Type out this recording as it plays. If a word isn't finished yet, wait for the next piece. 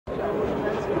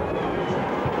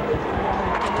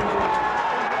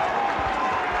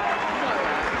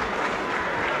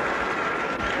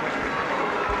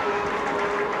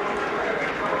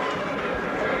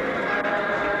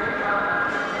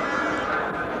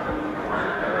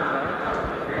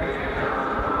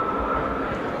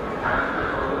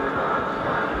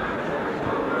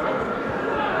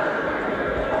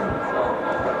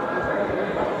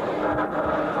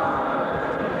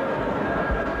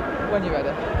When you're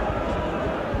ready.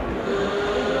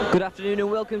 Good afternoon and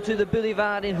welcome to the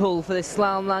Boulevard in Hull for this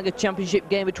Slalom Lager Championship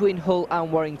game between Hull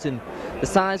and Warrington. The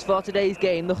sides for today's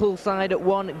game: the Hull side at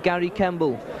 1, Gary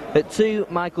Kemble; at 2,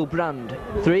 Michael Brand;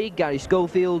 3, Gary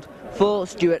Schofield; 4,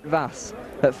 Stuart Vass;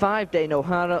 at 5, Dane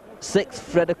O'Hara; 6,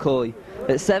 Fred Acoy;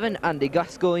 at 7, Andy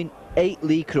Gascoigne; 8,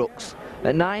 Lee Crooks;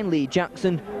 at 9, Lee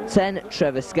Jackson; 10,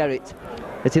 Trevor Skerritt;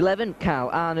 at 11,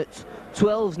 Carl Arnott;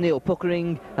 12, Neil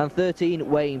Puckering; and 13,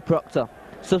 Wayne Proctor.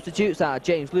 Substitutes are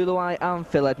James Lulawai and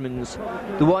Phil Edmonds.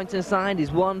 The Warrington side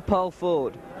is 1, Paul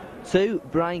Ford; 2,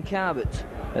 Brian Carbett;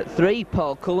 at 3,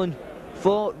 Paul Cullen;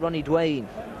 4, Ronnie Dwayne;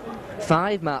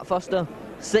 5, Mark Foster;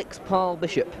 6, Paul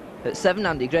Bishop; at 7,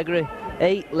 Andy Gregory;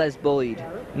 8, Les Boyd;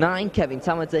 9, Kevin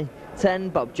Tamati; 10,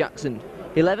 Bob Jackson;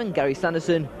 11, Gary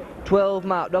Sanderson; 12,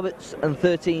 Mark Roberts; and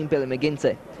 13, Billy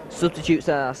McGinty. Substitutes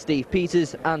are Steve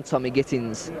Peters and Tommy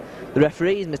Gittins. The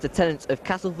referees, Mr Tennant of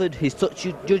Castleford; his touch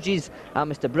judges are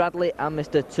Mr Bradley and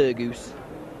Mr Turgoose.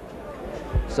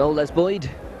 So Les Boyd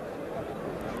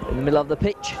in the middle of the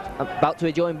pitch, about to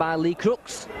be joined by Lee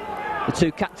Crooks, the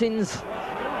two captains,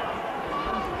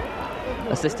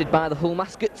 assisted by the Hull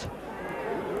mascot.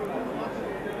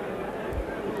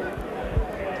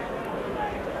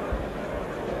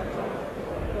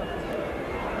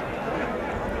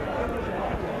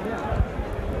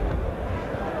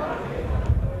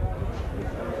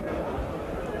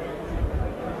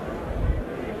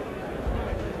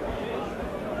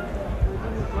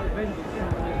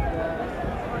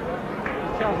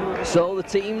 So the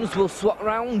teams will swap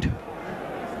round.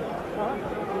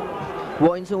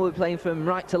 Warrington will be playing from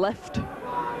right to left,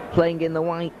 playing in the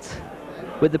white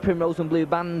with the primrose and blue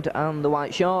band and the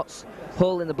white shorts.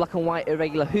 Hull in the black and white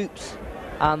irregular hoops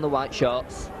and the white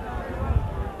shorts.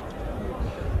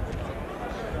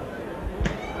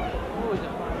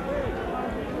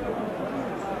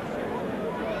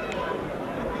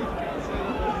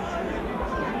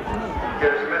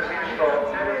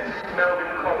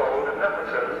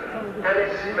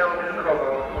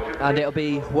 And it'll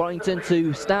be Warrington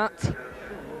to start.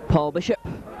 Paul Bishop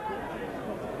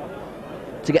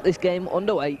to get this game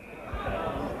underway.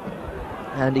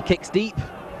 And he kicks deep.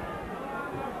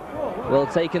 Well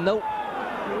taken though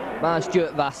by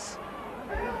Stuart Vass.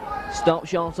 Stop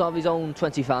short of his own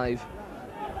 25.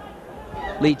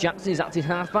 Lee Jackson is acting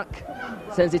halfback.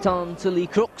 Sends it on to Lee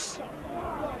Crooks.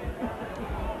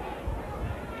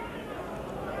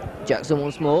 Jackson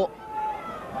once more.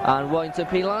 And Warrington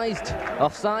penalised,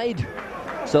 offside.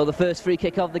 So the first free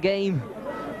kick of the game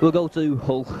will go to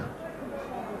Hull.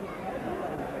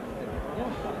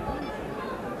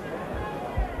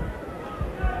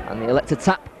 And they elect a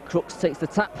tap. Crooks takes the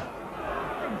tap.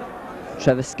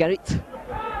 Trevor Skerritt.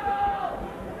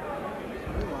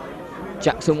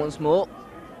 Jackson once more.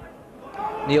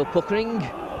 Neil Puckering.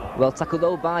 Well tackled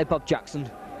though by Bob Jackson.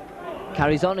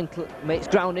 Carries on and makes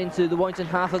ground into the Warrington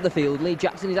half of the field. Lee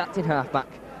Jackson is acting halfback.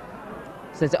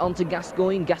 Sends it on to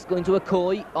Gascoigne. Gascoigne to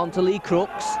Acoy. On to Lee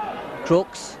Crooks.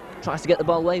 Crooks tries to get the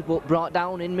ball away but brought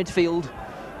down in midfield.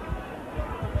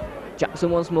 Jackson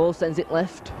once more sends it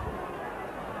left.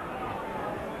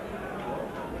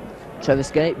 Trevor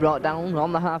Skerritt brought down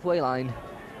on the halfway line.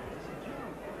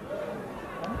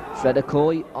 Fred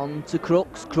Acoy on to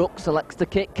Crooks. Crooks selects the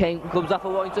kick. Kane comes off a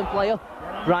Warrington player.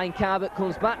 Brian Carbett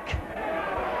comes back.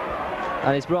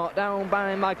 And it's brought down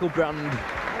by Michael Brand.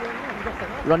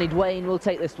 Ronnie Dwayne will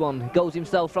take this one. Goes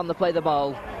himself from the play the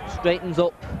ball. Straightens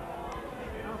up.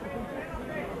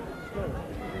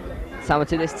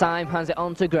 Tamati this time hands it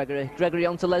on to Gregory. Gregory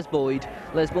on to Les Boyd.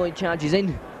 Les Boyd charges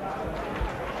in.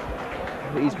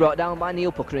 He's brought down by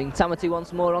Neil Puckering. Tamati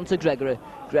once more on to Gregory.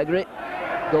 Gregory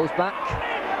goes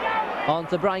back. On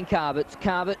to Brian Carbett.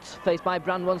 Carbett faced by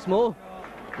Brand once more.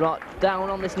 Brought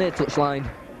down on this near touchline.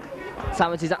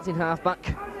 Tamati's acting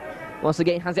halfback. Once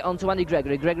again hands it on to Andy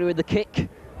Gregory. Gregory with the kick.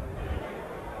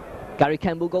 Gary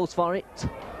Kemble goes for it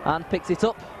and picks it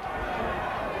up.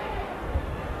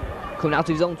 Coming out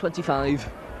of his own 25.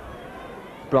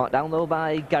 Brought down though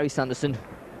by Gary Sanderson.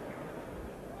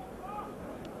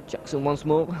 Jackson once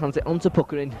more hands it on to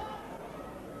Puckering.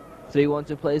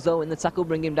 3-1-2 plays though in the tackle,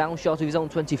 bring him down short of his own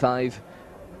 25.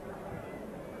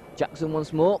 Jackson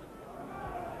once more.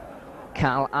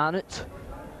 Carl Arnott.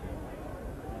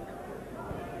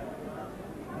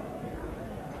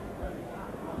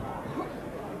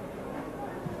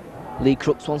 Lee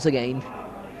Crooks once again.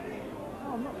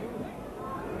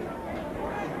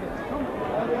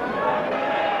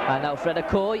 And now Fred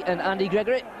Acoy and Andy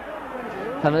Gregory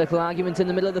have a little argument in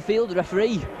the middle of the field. The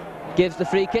referee gives the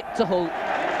free kick to Hull.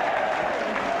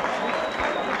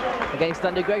 Against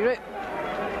Andy Gregory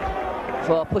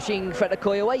for pushing Fred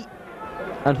Acoy away.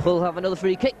 And Hull have another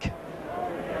free kick.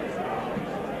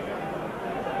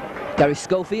 Gary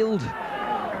Schofield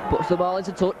puts the ball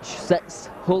into touch, sets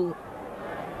Hull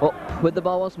up with the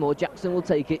ball once more. Jackson will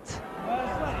take it.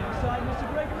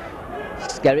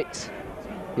 Skerritt.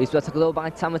 He's tackled over by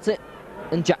Tamati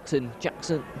and Jackson.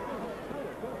 Jackson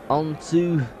on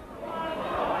to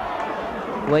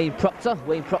Wayne Proctor.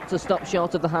 Wayne Proctor stops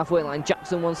short of the halfway line.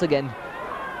 Jackson once again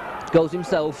goes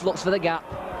himself, looks for the gap.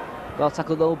 Well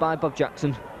tackled over by Bob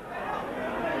Jackson.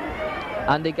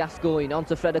 Andy Gascoigne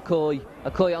onto Fred Okoye.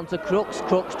 Okoye onto Crooks.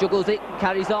 Crooks juggles it,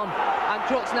 carries on. And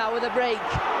Crooks now with a break.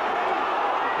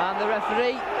 And the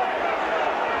referee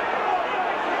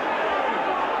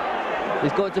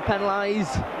is going to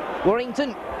penalise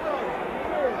Warrington.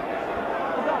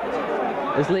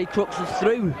 As Lee Crooks was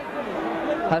through.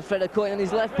 Had Fred Okoye on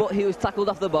his left, but he was tackled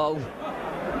off the ball.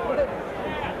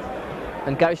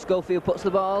 And Gary Schofield puts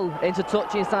the ball into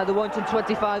touch inside the Warrington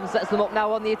 25 and sets them up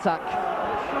now on the attack.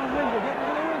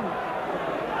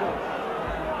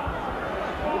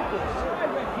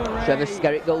 Trevor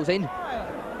Skerritt goes in.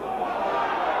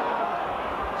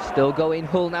 Still going,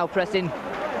 Hull now pressing.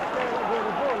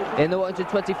 In the Warrington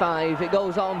 25, it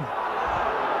goes on.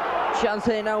 Chance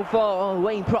here now for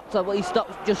Wayne Proctor, but he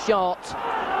stops just short.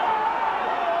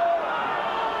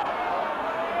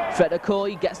 Fred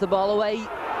Okoye gets the ball away.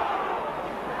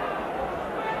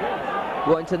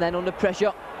 Warrington then under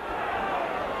pressure.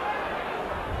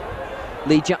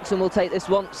 Lee Jackson will take this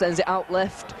one, sends it out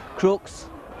left. Crooks.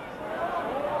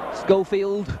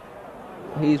 Schofield.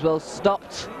 He's well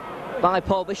stopped by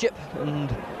Paul Bishop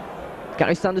and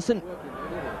Gary Sanderson.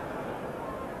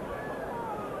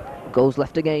 Goes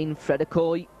left again. Fred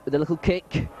Okoye with a little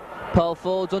kick. Paul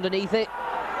Ford's underneath it.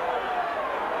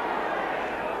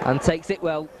 And takes it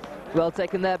well. Well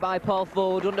taken there by Paul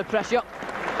Ford under pressure.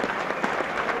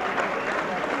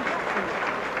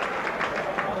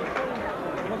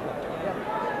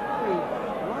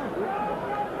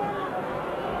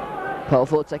 Paul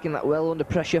Ford taking that well under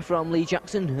pressure from Lee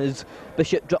Jackson as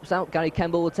Bishop drops out. Gary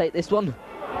Kemble will take this one.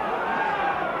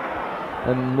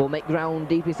 And will make ground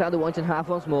deep inside the Warrington half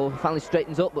once more. Finally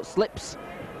straightens up but slips.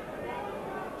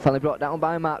 Finally brought down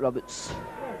by Mark Roberts.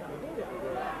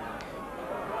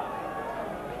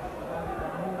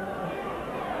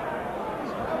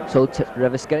 So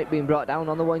Trevor Skerritt being brought down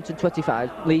on the Warrington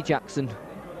 25. Lee Jackson.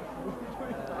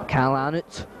 Carl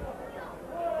Arnott.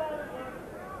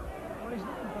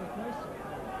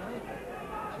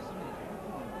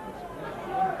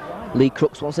 Lee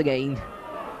Crooks once again.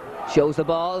 Shows the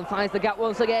ball and finds the gap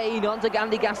once again. On to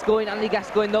Andy Gascoigne. Andy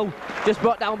Gascoigne though just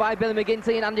brought down by Billy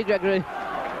McGinty and Andy Gregory.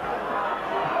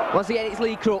 Once again it's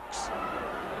Lee Crooks.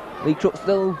 Lee Crooks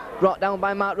still brought down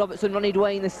by Mark Robertson, Ronnie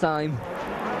Dwayne this time.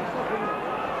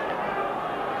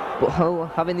 But Hull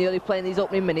having the early play in these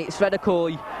opening minutes. Fred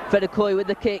Okoye. Fred Okoye with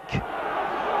the kick.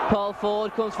 Paul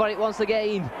Ford comes for it once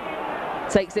again.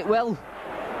 Takes it well.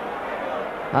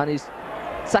 And is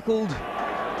tackled.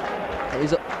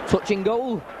 He's touching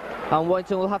goal. And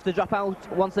Warrington will have to drop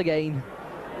out once again.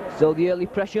 So the early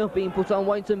pressure being put on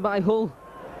Warrington by Hull.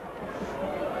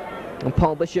 And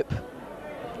Paul Bishop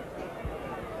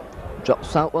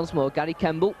drops out once more. Gary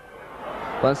Kemble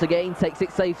once again takes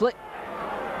it safely.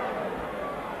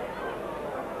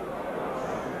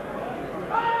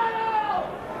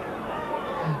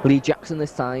 Lee Jackson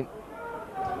this time.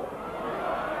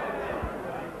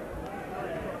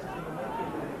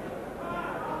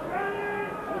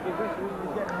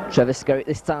 Trevor Skerritt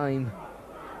this time.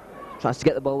 Tries to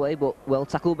get the ball away, but well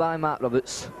tackled by Mark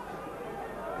Roberts.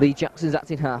 Lee Jackson's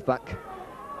acting halfback.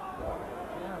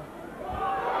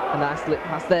 A nice slip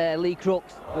pass there, Lee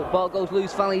Crooks. The ball goes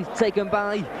loose, finally taken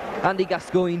by Andy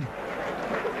Gascoigne.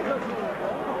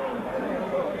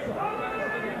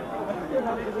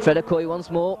 Fred Okoye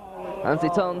once more. Hands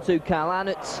it on to Carl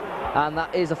Arnott. And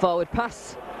that is a forward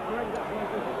pass.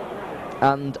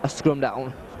 And a scrum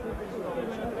down.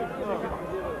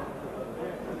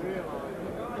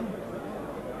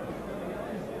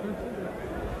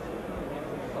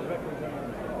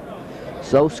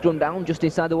 So scrum down just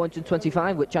inside the Warrington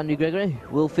 25, which Andy Gregory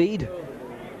will feed.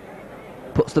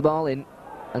 Puts the ball in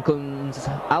and comes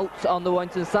out on the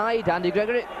Warrington side. Andy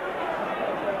Gregory.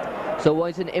 So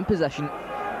Warrington in possession.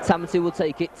 Tamati will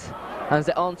take it. Hands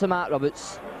it on to Mark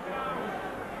Roberts.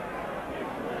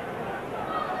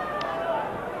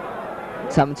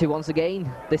 Tamati once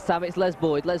again. This time it's Les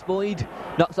Boyd. Les Boyd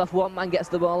knocks off one man, gets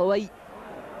the ball away.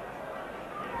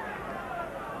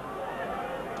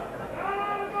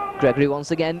 Gregory once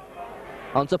again.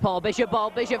 On to Paul Bishop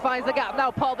finds the gap,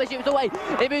 now Paul Bishop's away,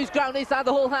 he moves ground inside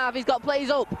the whole half, he's got plays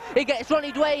up, he gets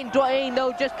Ronnie Dwayne,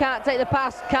 though just can't take the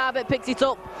pass, Carver picks it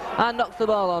up and knocks the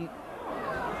ball on.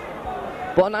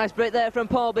 But a nice break there from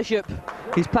Paul Bishop,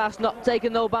 his pass not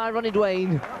taken though by Ronnie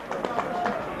Dwayne.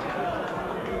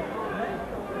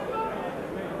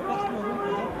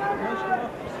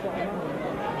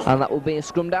 And that will be a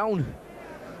scrum down.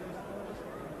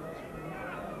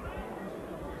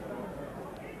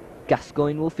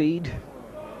 Gascoigne will feed.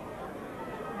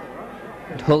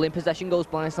 Hull in possession, goes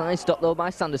blindside, stopped though by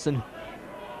Sanderson.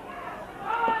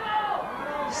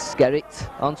 Skerritt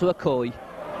onto Okoye.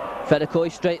 Fred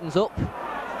Okoye straightens up.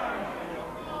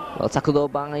 Well tackled though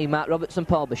by Matt Roberts and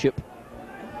Paul Bishop.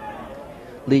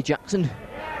 Lee Jackson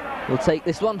will take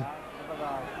this one.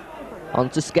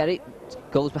 Onto Skerritt,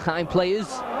 goes behind players.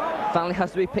 Finally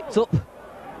has to be picked up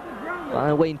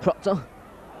by Wayne Proctor.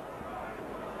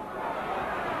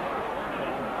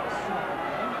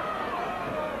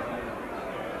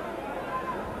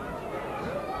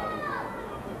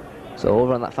 So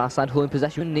over on that far side, Hull in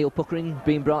possession. Neil Puckering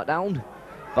being brought down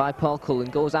by Paul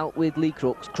Cullen. Goes out with Lee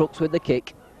Crooks. Crooks with the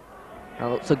kick. That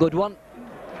looks a good one.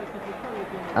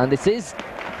 And this is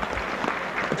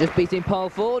just beating Paul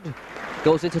Ford.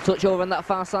 Goes into touch over on that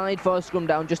far side for a scrum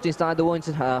down just inside the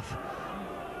Warrington half.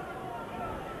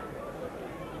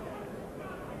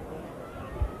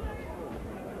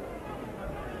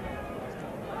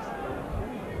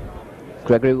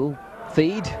 Gregory will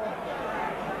feed.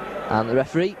 And the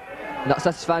referee not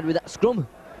satisfied with that scrum.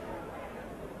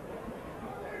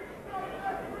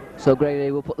 So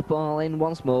Gregory will put the ball in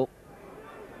once more.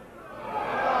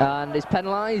 And is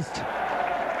penalised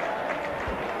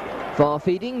for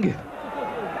feeding.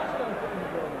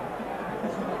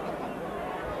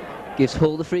 Gives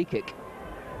Hull the free kick,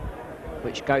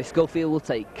 which Gary Schofield will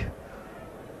take.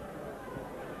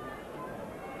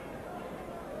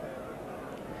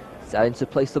 Starting to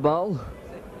place the ball.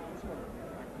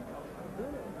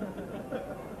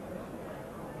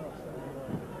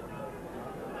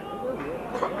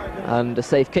 And a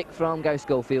safe kick from Gary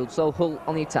Schofield. So Hull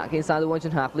on the attack inside the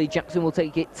Warrington half. Lee Jackson will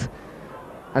take it.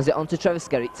 Hands it on to Trevor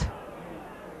Skerritt.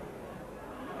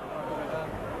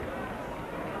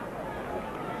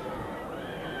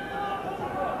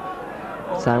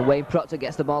 So Wayne Proctor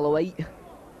gets the ball away.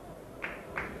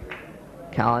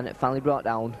 Callan finally brought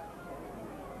down.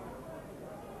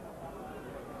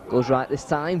 Goes right this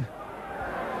time.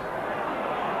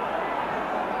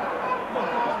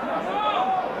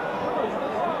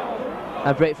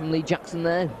 A break from Lee Jackson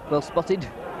there, well spotted.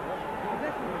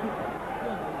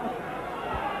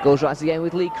 Goes right again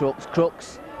with Lee Crooks.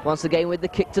 Crooks once again with the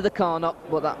kick to the corner,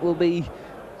 but that will be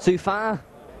too far.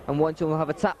 And Warrington will have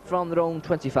a tap from their own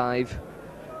 25.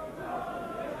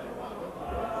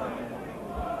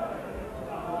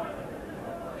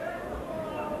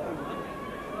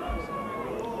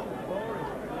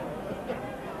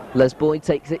 Les Boyd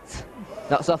takes it.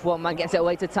 Knocks off one man, gets it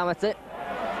away to Tamati.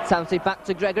 Tamati back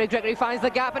to Gregory. Gregory finds the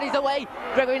gap and he's away.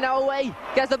 Gregory now away.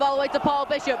 Gets the ball away to Paul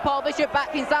Bishop. Paul Bishop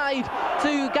back inside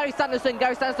to Gary Sanderson.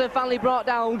 Gary Sanderson finally brought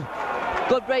down.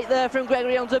 Good break there from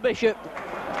Gregory onto Bishop.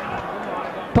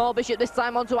 Paul Bishop this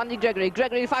time onto Andy Gregory.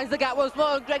 Gregory finds the gap once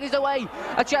more. Gregory's away.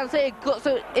 A chance here. Cuts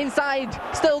it inside.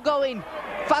 Still going.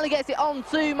 Finally gets it on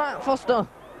to Matt Foster.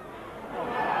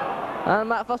 And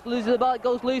Matt Foster loses the ball. It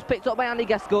goes loose. Picked up by Andy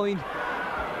Gascoigne.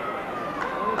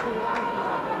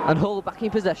 And Hull back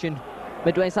in possession,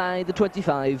 midway side the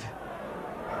 25.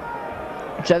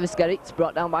 Trevor Skerritt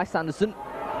brought down by Sanderson.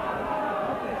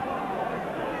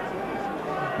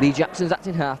 Lee Jackson's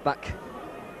acting halfback.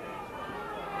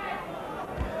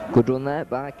 Good run there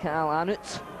by Carl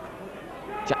Arnott.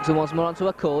 Jackson once more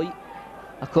onto Okoye.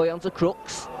 Okoye onto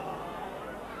Crooks.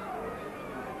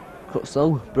 Crooks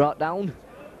though brought down.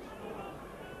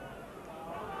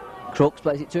 Crooks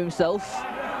plays it to himself.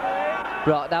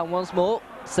 Brought down once more.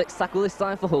 Sixth tackle this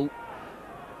time for Hull.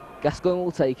 Gascoigne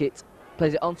will take it.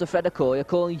 Plays it on to Fred Okoye.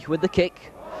 Okoye with the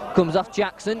kick. Comes off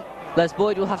Jackson. Les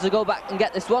Boyd will have to go back and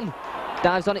get this one.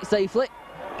 Dives on it safely.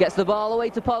 Gets the ball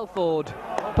away to Paul Ford.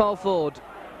 Paul Ford.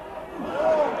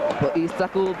 But he's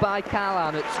tackled by Carl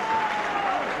Arnott.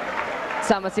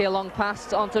 Tamati a long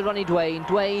pass onto Ronnie Dwayne.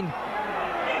 Dwayne.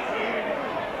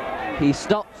 He's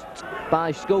stopped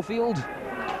by Schofield.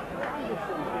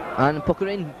 And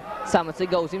Puckering. Tamati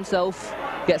goes himself.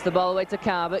 Gets the ball away to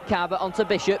Carver. Carver onto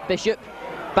Bishop. Bishop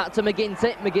back to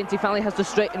McGinty. McGinty finally has to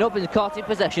straighten up and is caught in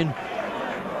possession.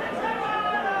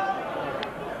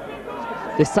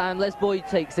 This time Les Boyd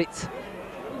takes it.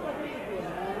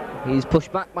 He's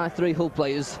pushed back by 3 Hull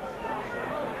players.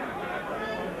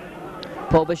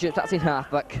 Paul Bishop, that's in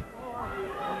halfback.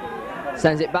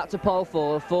 Sends it back to Paul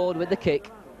Ford with the kick.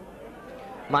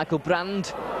 Michael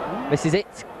Brand misses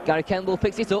it. Gary Kemble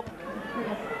picks it up.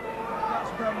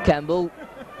 Kemble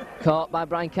caught by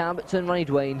Brian Carberton and Ronnie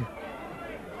Dwayne.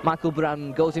 Michael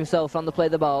Brand goes himself on the play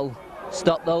of the ball.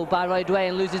 Stopped though by Ronnie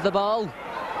Dwayne, loses the ball.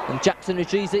 And Jackson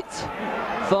retrieves it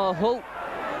for Hull.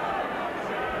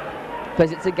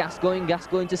 Plays it to Gascoigne to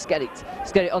Skerritt.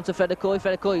 Skerritt onto Fred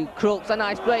Crooks, a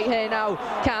nice break here now.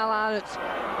 Carl Arnott.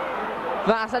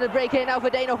 Vast had a break here now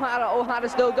for Dane O'Hara. O'Hara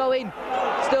still going,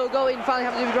 finally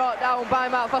having to be brought down by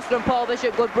Mark Foster and Paul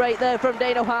Bishop. Good break there from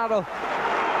Dane O'Hara.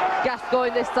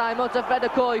 Gascoigne this time onto Fred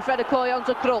Okoye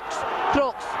onto Crooks.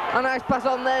 A nice pass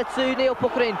on there to Neil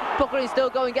Puckering. Puckering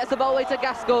still going, gets the ball away to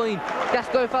Gascoigne.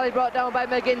 Gascoigne finally brought down by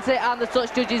McGinty, and the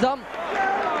touch judge is on.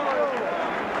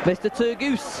 Mr.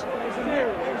 Turgoose.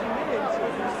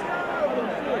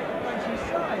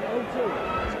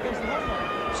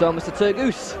 So Mr.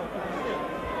 Turgoose,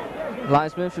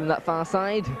 linesman from that far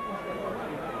side.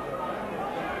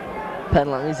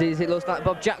 Penalties, it looks like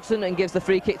Bob Jackson, and gives the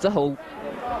free kick to Hull.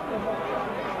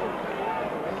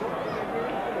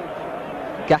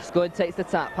 Gascoigne takes the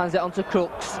tap, hands it on to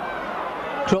Crooks.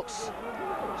 Crooks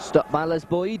stopped by Les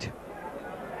Boyd.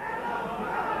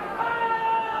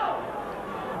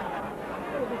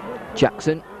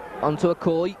 Jackson onto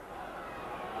Okoye.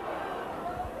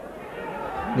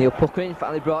 Neil Puckering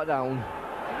finally brought down.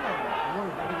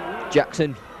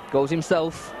 Jackson goes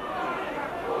himself.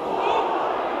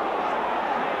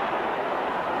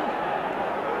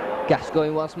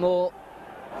 Gascoigne once more.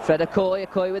 Fred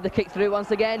Okoye with the kick through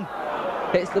once again.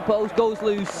 Hits the post, goes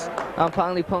loose, and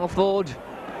finally Paul Ford.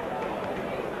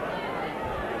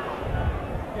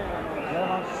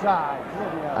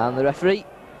 And the referee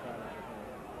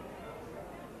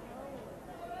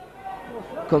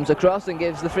comes across and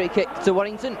gives the free kick to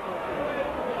Warrington.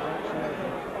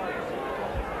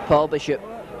 Paul Bishop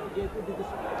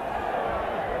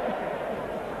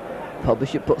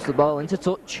puts the ball into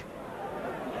touch.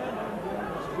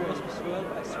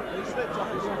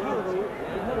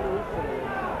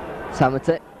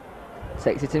 Tamati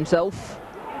takes it himself.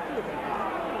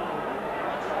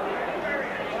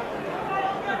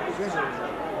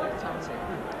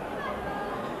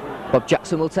 Bob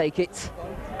Jackson will take it.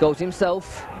 Goes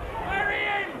himself.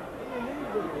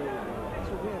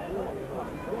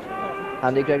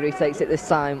 Andy Gregory takes it this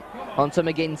time. On to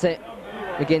McGinty.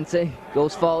 McGinty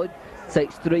goes forward.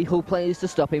 Takes 3 Hull players to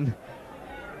stop him.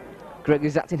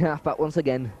 Gregory's acting half-back once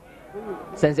again.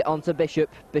 Sends it on to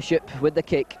Bishop. Bishop with the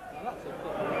kick.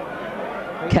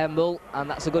 Kemble, and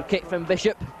that's a good kick from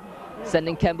Bishop.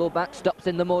 Sending Kemble back, stops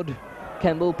in the mud.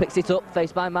 Kemble picks it up,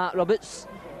 faced by Mark Roberts.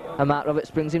 And Mark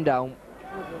Roberts brings him down.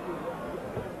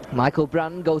 Michael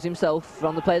Brand goes himself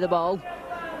from the play of the ball.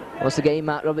 Once again,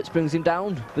 Mark Roberts brings him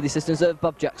down with the assistance of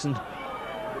Bob Jackson.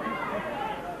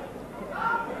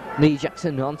 Lee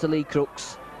Jackson on to Lee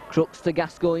Crooks. Crooks to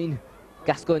Gascoigne.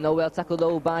 Gascoigne though well tackled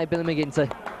though by Billy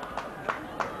McGinty.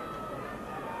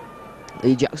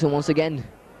 Lee Jackson once again.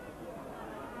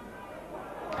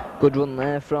 Good run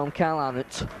there from Carl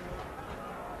Arnott.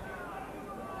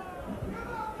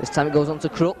 This time it goes on to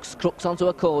Crooks. Crooks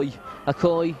onto Okoye.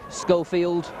 Okoye,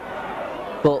 Schofield.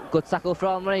 But good tackle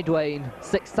from Ronnie Dwayne.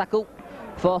 6th tackle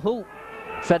for Hull.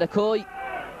 Fred Okoye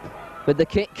with the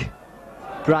kick.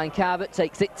 Brian Carbett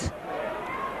takes it.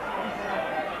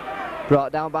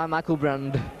 Brought down by Michael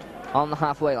Brand on the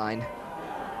halfway line.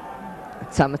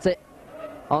 Tamati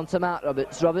on to Mark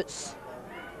Roberts. Roberts.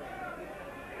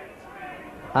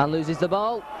 And loses the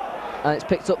ball. And it's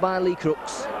picked up by Lee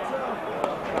Crooks.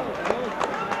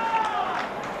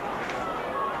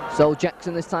 So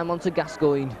Jackson this time on to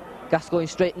Gascoigne. Gascoigne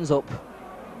straightens up.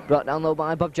 Brought down though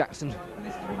by Bob Jackson.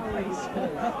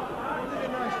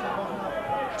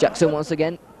 Jackson once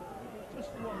again.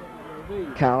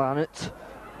 Carl Arnott.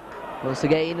 Once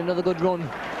again, another good run.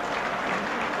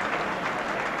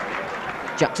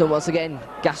 Jackson once again.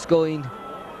 Gascoigne.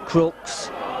 Crooks.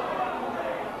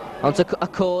 Onto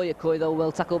Okoye. Okoye though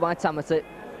well tackled by Tamati.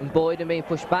 And Boyd and being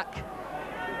pushed back.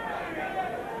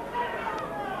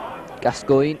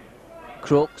 Gascoigne.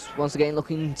 Crooks once again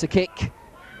looking to kick.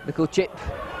 Little chip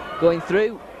going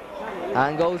through.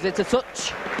 And goes into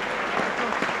touch.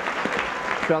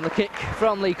 From the kick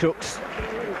from Lee Crooks.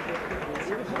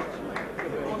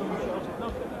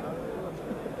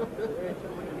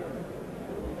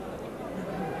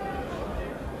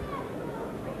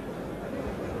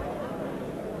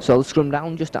 So the scrum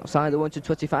down just outside the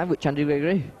 1-25, which Andy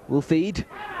Gregory will feed.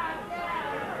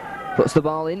 Puts the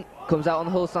ball in, comes out on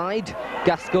the Hull side.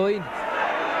 Gascoigne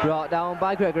brought down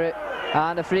by Gregory,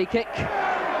 and a free kick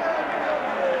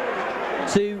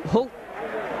to Hull.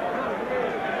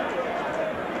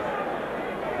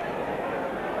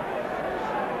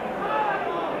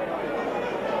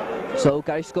 So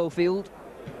Gary Schofield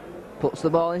puts the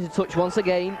ball into touch once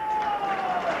again.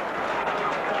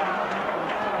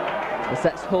 And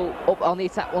sets Hull up on the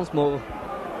attack once more.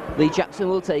 Lee Jackson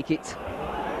will take it.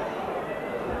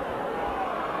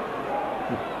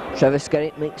 Trevor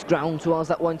Skerritt makes ground towards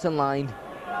that Warrington line.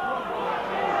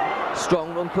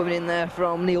 Strong run coming in there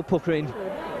from Neil Puckering.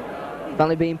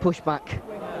 Finally being pushed back.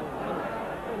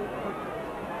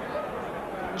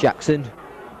 Jackson.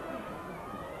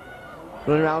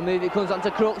 Running around, move, it comes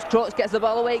onto Crooks. Crooks gets the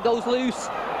ball away, it goes loose.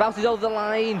 Bounces over the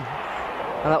line.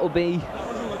 And that will be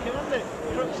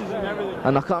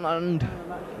a knock on and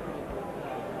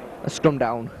a scrum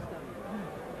down.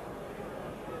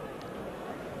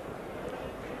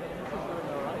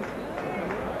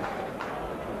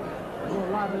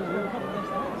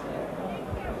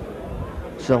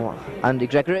 So Andy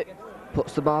Gregory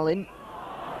puts the ball in.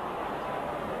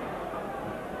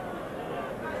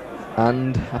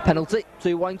 And a penalty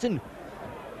to Warrington.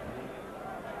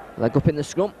 Leg up in the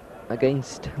scrum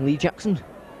against Lee Jackson.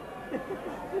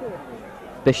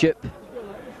 Bishop.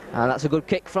 And that's a good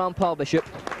kick from Paul Bishop.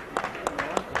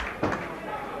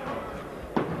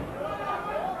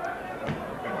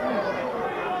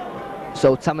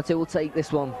 So Tamati will take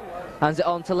this one. Hands it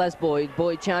on to Les Boyd.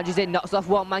 Boyd charges in, knocks off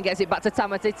one man, gets it back to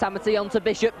Tamati. Tamati on to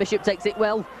Bishop. Bishop takes it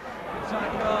well.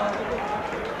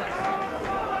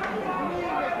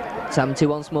 Tamati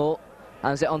once more.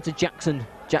 Hands it on to Jackson.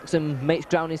 Jackson makes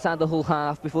ground inside the Hull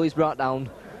half before he's brought down.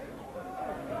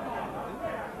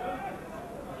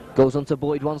 Goes on to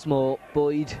Boyd once more.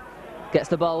 Boyd gets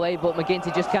the ball away, but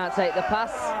McGinty just can't take the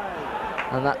pass.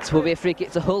 And that will be a free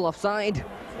kick to Hull, offside.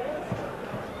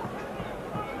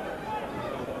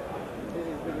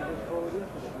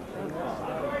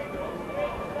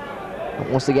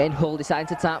 Once again, Hull decide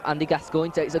to tap. Andy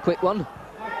Gascoigne takes a quick one.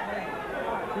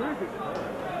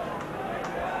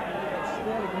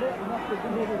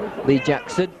 Lee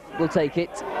Jackson will take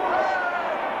it.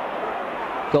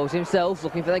 Goes himself,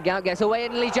 looking for the gap, gets away,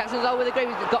 and Lee Jackson's over the grave.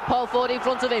 He's got Paul Ford in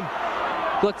front of him.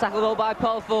 Good tackle though by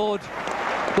Paul Ford.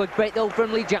 Good break though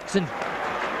from Lee Jackson.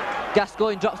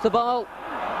 Gascoigne drops the ball.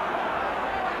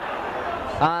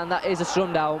 And that is a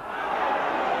scrum down.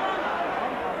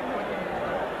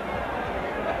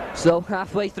 So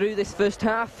halfway through this first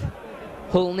half,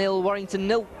 Hull 0, Warrington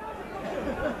 0.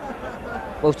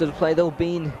 Most of the play though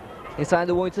being inside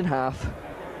the Warrington half.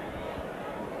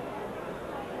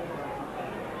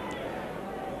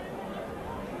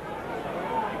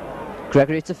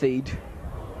 Gregory to feed.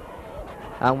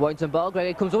 And Warrington ball,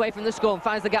 Gregory comes away from the scrum,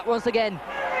 finds the gap once again.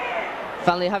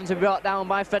 Finally having to be brought down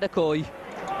by Fred Okoye.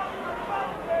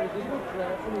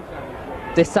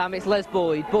 This time it's Les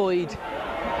Boyd. Boyd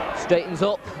straightens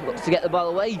up, looks to get the ball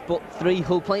away, but three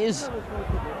Hull players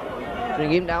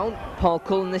bring him down. Paul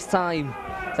Cullen this time.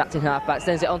 It's acting half-back,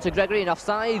 sends it on to Gregory and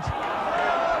offside.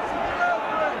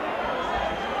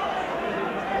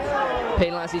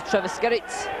 Penalises Trevor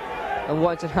Skerritt, and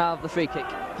Warrington have the free kick.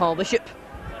 Paul Bishop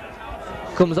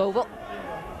comes over,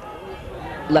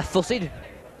 left-footed,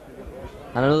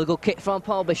 and another good kick from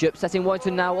Paul Bishop, setting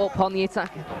Warrington now up on the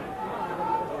attack.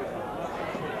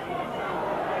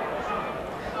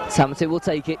 Tamati will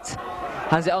take it,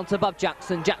 hands it on to Bob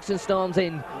Jackson. Jackson storms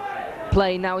in,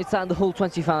 play now inside the Hull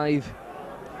 25.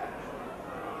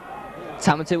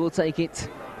 Tamati will take it,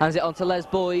 hands it on to Les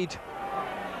Boyd.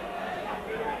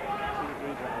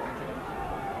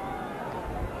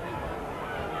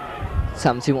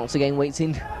 Tamati once again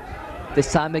waiting.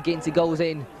 This time McGinty goes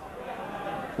in.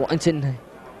 Warrington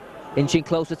inching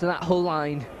closer to that Hull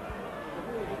line.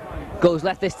 Goes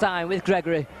left this time with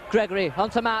Gregory. Gregory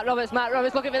onto Mark Roberts. Mark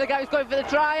Roberts looking for the guy who's going for the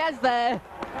try. As there.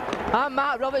 And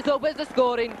Mark Roberts opens the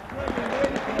scoring.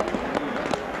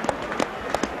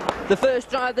 The first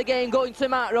try of the game going to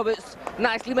Mark Roberts.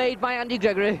 Nicely made by Andy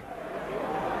Gregory.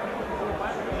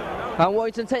 And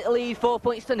Warrington take the lead 4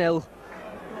 points to 0.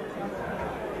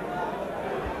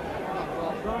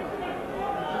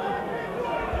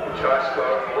 Try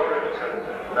scorer for Warrington,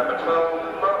 number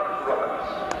 12, Mark Roberts.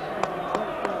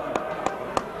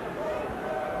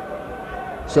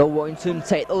 So Warrington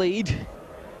take the lead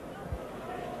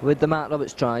with the Mark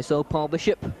Roberts try. So Paul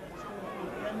Bishop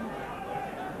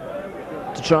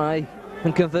to try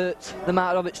and convert the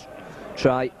Mark Roberts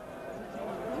try.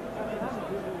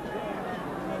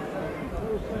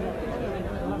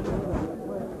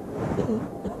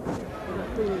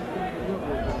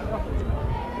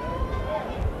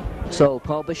 So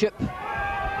Paul Bishop,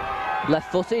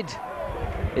 left-footed,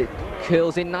 it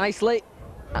curls in nicely,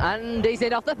 and he's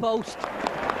in off the post.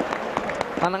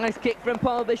 A nice kick from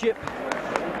Paul Bishop.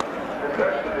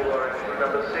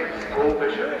 Number 6, Paul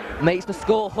Bishop. Makes the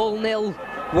score Hull 0,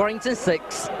 Warrington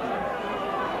 6.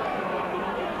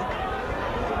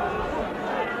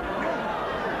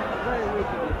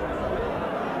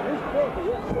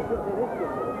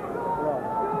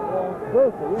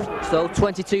 So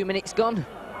 22 minutes gone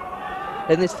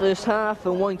in this first half,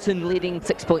 and Warrington leading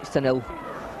 6 points to 0.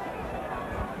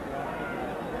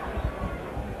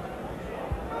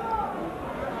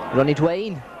 Ronnie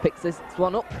Dwayne picks this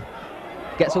one up,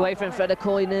 gets away from Fred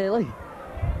Acoy nearly.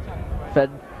 Fred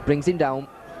brings him down.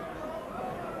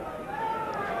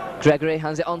 Gregory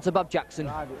hands it on to Bob Jackson.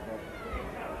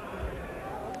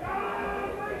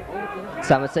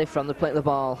 Samity from the plate of the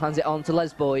ball, hands it on to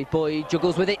Les Boyd. Boyd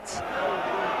juggles with it.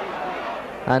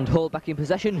 And Hull back in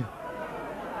possession.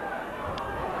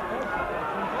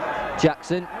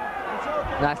 Jackson,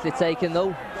 nicely taken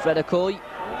though, Fred Acoy.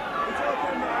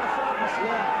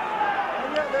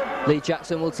 Lee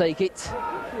Jackson will take it.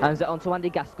 Hands it on to Andy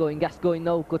Gascoigne. Gascoigne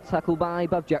though, good tackle by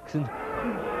Bob Jackson.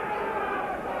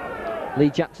 Lee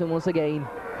Jackson once again,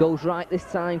 goes right this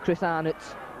time, Chris Arnott.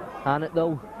 Arnott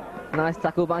though, nice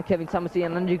tackle by Kevin Tamati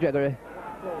and Andy Gregory.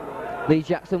 Lee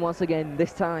Jackson once again,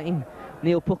 this time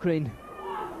Neil Puckering.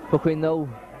 Puckering though,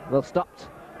 well stopped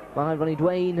by Ronnie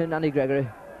Dwayne and Andy Gregory.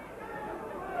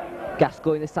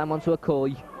 Gascoigne this time onto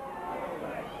Acoy.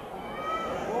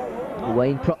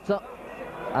 Dwayne propped up,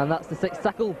 and that's the 6th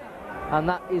tackle, and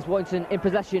that is Warrington in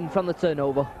possession from the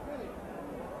turnover.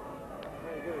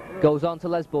 Goes on to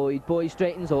Les Boyd. Boyd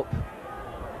straightens up.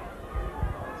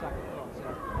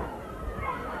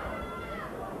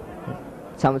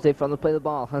 Tamati from the play of the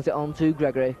ball, hands it on to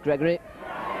Gregory. Gregory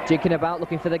jinking about,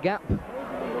 looking for the gap.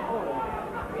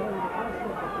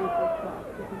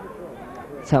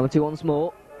 Tamati once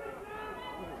more.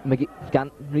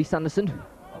 Reece Anderson.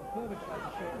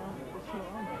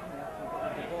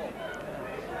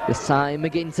 This time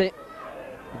McGinty.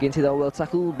 McGinty though well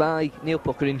tackled by Neil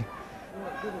Puckering.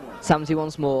 Tamati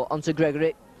once more, onto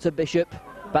Gregory, to Bishop,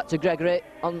 back to Gregory,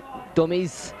 on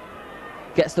dummies,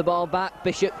 gets the ball back,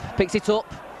 Bishop picks it up,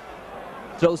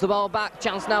 throws the ball back,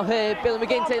 chance now here, Billy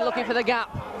McGinty looking for the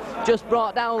gap, just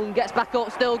brought down, gets back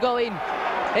up, still going,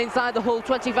 inside the Hull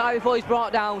 25 before he's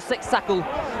brought down, 6th tackle.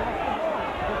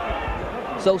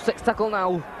 So 6th tackle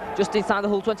now, just inside the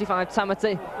Hull 25,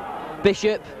 Tamati,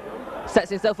 Bishop, sets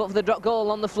himself up for the drop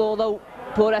goal on the floor though,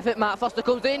 poor effort, Mark Foster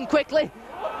comes in quickly.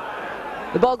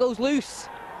 The ball goes loose,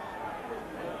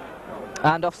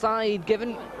 and offside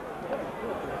given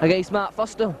against Mark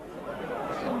Foster.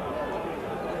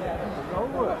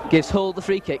 Gives Hull the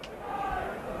free kick.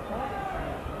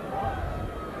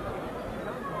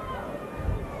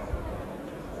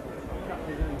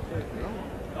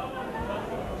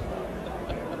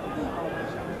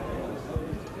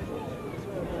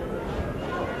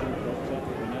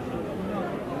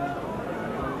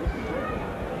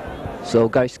 So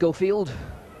Gary Schofield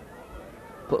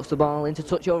puts the ball into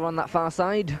touch over on that far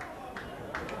side.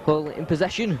 Hull in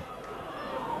possession.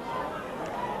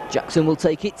 Jackson will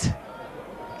take it.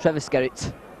 Trevor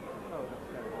Skerritt.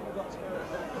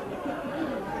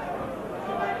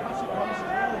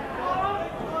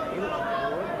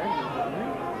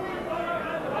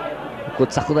 Good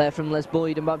tackle there from Les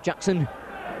Boyd and Bob Jackson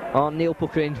on Neil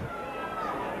Puckering.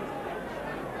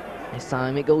 This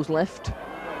time it goes left.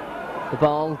 The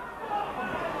ball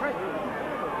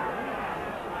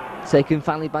taken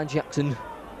finally by Jackson.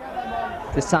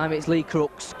 This time it's Lee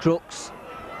Crooks. Crooks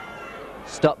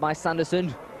stopped by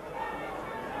Sanderson.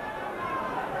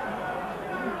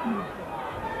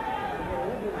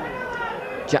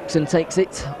 Jackson takes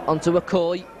it onto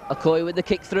Acoy. Acoy with the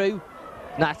kick through.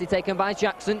 Nicely taken by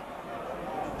Jackson.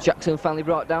 Jackson finally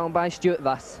brought down by Stuart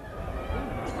Vass.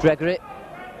 Gregory.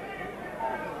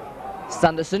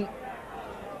 Sanderson.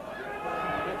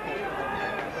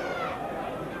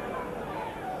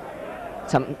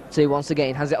 Tamati once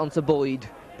again has it on to Boyd.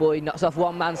 Boyd knocks off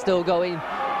one man, still going.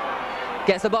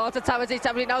 Gets the ball to Tamati.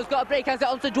 Tamati now has got a break, has it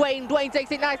on to Dwayne. Dwayne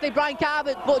takes it nicely. Brian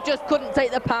Carver, but just couldn't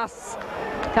take the pass.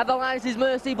 Had the line at his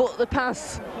mercy, but the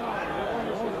pass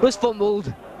was fumbled.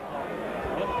 Should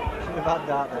have had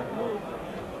that then.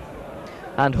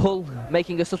 And Hull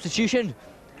making a substitution.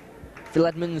 Phil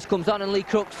Edmonds comes on and Lee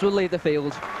Crooks will leave the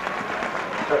field.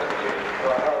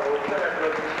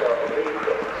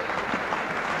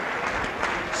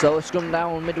 So a scrum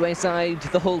down midway side,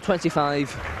 the Hull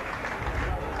 25.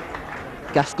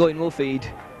 Gascoigne will feed.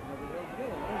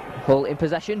 Hull in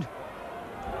possession.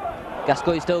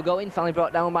 Gascoigne still going, finally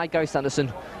brought down by Gary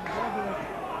Sanderson.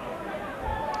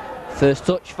 First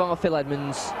touch for Phil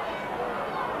Edmonds.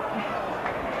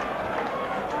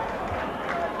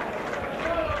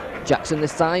 Jackson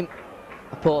this time,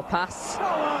 a poor pass.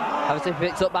 Having to be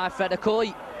picked up by Fred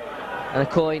Acoy. And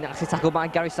Acoy actually tackled by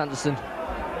Gary Sanderson.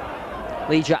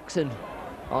 Lee Jackson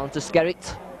on to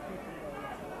Skerritt.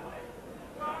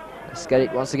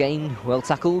 Skerritt once again, well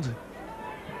tackled.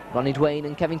 Ronnie Dwayne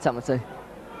and Kevin Tamati.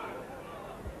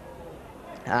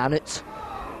 Arnott.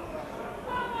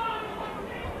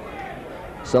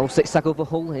 So 6 tackle for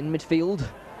Hull in midfield.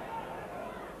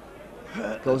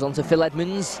 Goes on to Phil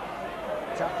Edmonds.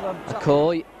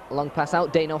 McCoy, long pass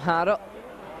out, Dane O'Hara.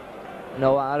 And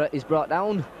O'Hara is brought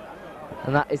down.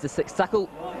 And that is the 6th tackle.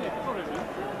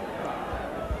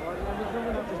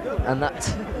 And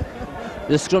that,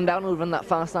 the scrum down over on that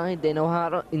far side, Dane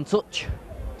O'Hara in touch.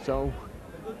 So,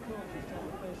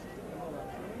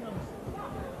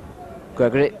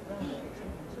 Gregory.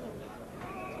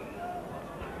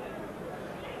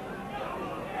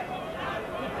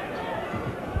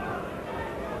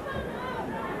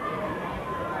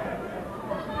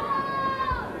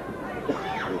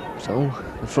 So,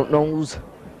 the front nose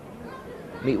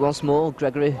meet once more.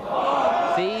 Gregory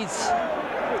feeds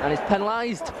and is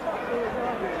penalised.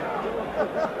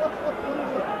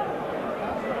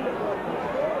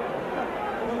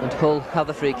 And Hull have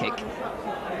the free kick.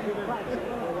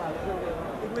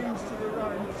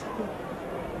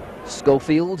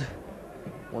 Schofield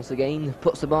once again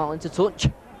puts the ball into touch.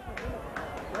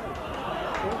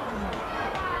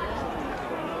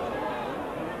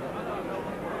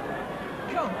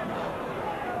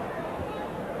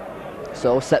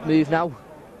 So set move now.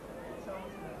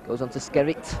 Goes on to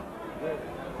Skerritt.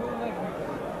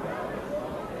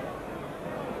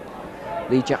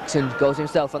 Lee Jackson goes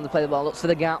himself on the play the ball, looks for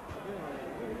the gap.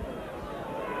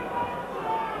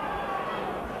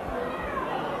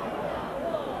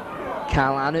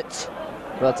 Carl Arnott,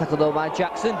 well tackled though by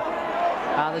Jackson.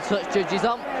 And the touch judge is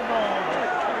on.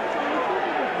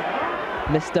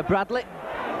 Mr. Bradley.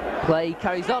 Play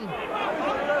carries on.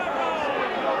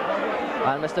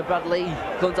 And Mr. Bradley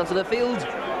comes onto the field.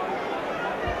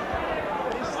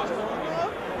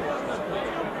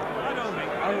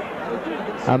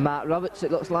 And Mark Roberts,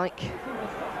 it looks like,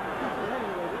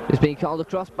 is being called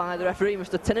across by the referee,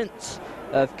 Mr. Tennant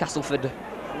of Castleford.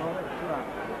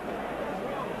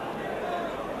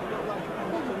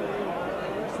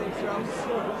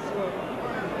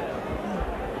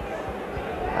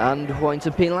 And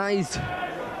Warrington penalised.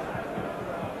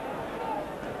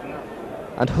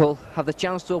 And Hull have the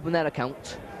chance to open their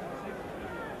account.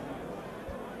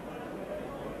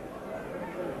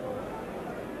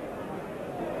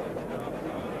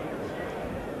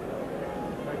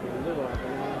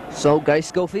 So Gary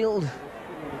Schofield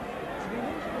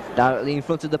directly in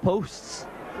front of the posts.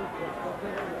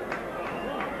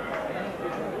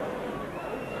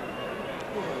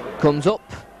 Comes up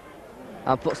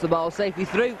and puts the ball safely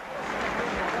through.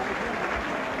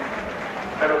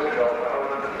 Penalty goal for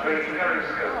number 3, Gary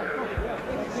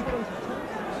Schofield.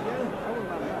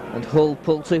 And Hull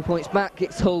pull 2 points back.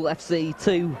 It's Hull FC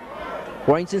 2,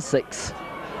 Warrington 6.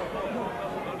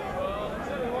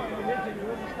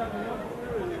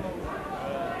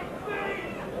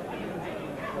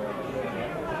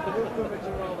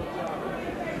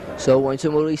 So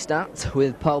Warrington will restart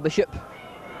with Paul Bishop.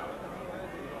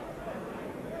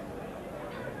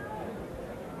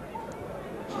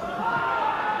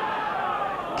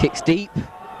 Kicks deep.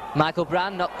 Michael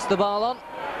Brand knocks the ball on.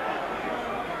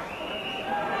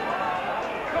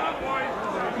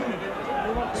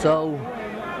 So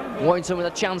Warrington with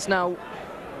a chance now,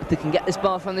 if they can get this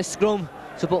ball from this scrum,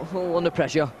 to put Hull under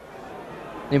pressure.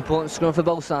 An important scrum for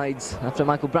both sides after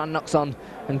Michael Brand knocks on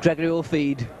and Gregory will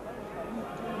feed.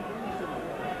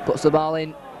 Puts the ball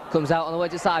in, comes out on the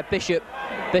wedge side, Bishop.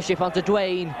 Bishop onto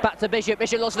Dwayne, back to Bishop.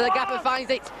 Bishop looks for the gap and finds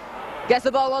it. Gets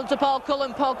the ball on to Paul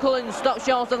Cullen. Paul Cullen stopped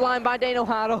short of the line by Dane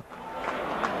O'Hara.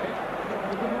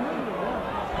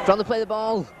 From the play the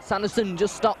ball, Sanderson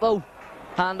just stopped though.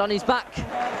 Hand on his back.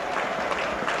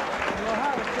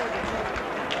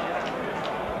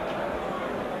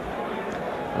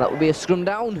 And that would be a scrum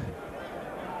down.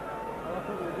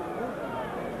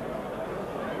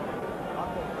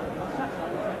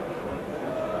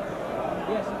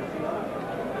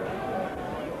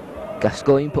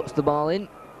 Gascoigne puts the ball in.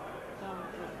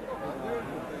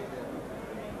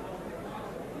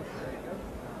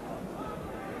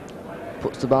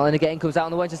 Puts the ball in again, comes out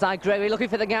on the wedge side. Gregory looking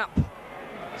for the gap.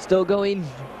 Still going.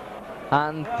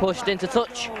 And pushed into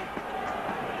touch.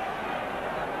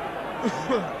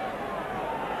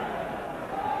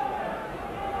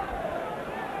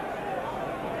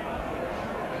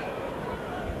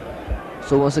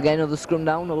 So once again, another scrum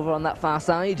down over on that far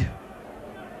side.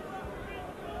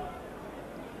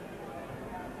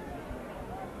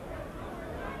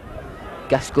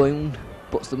 Gascoigne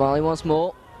puts the ball in once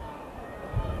more.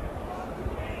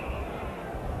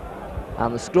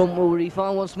 And the scrum will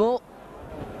reform once more.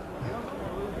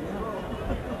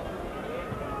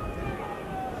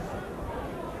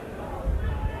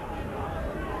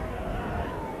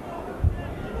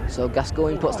 So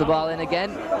Gascoigne puts the ball in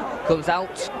again, comes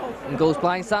out and goes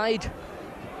blindside.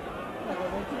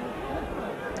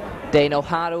 Dane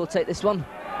O'Hara will take this one.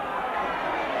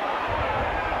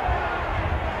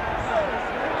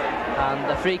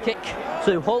 And a free kick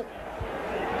to Hull.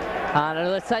 And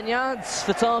another 10 yards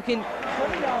for Torkin.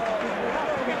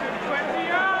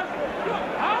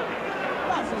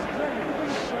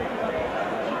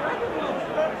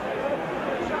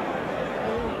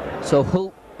 So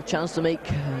Hull, a chance to make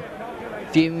a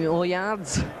few more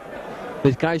yards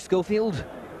with Gary Schofield.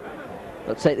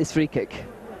 They'll take this free kick.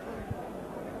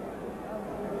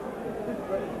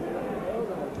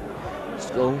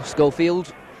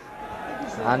 Schofield.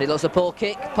 And it looks a poor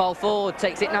kick. Paul Ford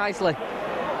takes it nicely.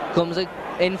 Comes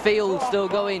infield, still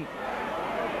going.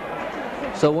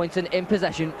 So Warrington in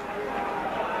possession.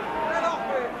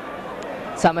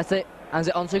 Tamati hands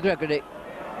it on to Gregory.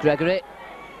 Gregory.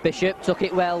 Bishop took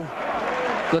it well.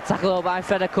 Good tackle by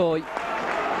Fred Okoye.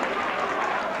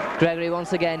 Gregory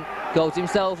once again goes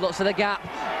himself, looks for the gap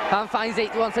and finds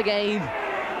it once again.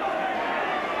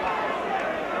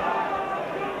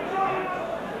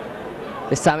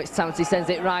 This time it's Tamati, sends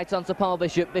it right on to Paul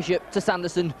Bishop. Bishop to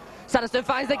Sanderson. Sanderson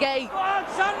finds the gate.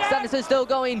 Sanderson still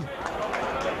going.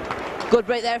 Good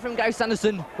break there from Gary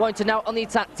Sanderson. Warrington now on the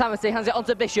attack. Tamati hands it on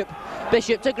to Bishop.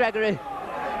 Bishop to Gregory.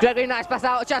 Gregory, nice pass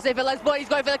out. A chance here for Les Boyd. He's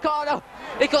going for the corner.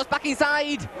 He goes back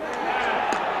inside.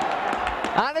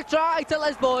 And a try to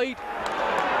Les Boyd.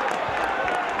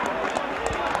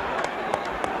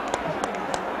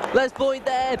 Les Boyd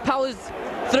there powers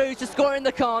through to score in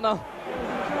the corner.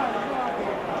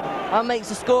 And makes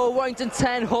the score Warrington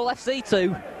 10, Hull FC 2.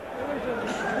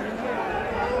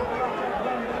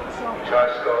 Try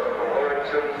scored for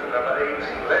Warrington, number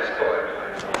 8, Les Boyd.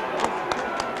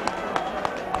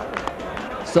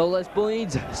 So Les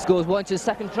Boyd scores Warrington's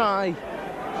second try.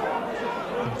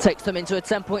 Takes them into a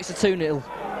 10 points to 2-0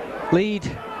 lead.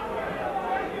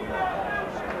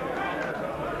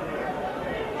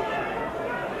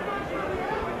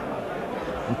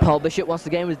 And Paul Bishop once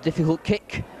again with a difficult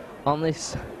kick on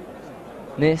this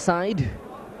near side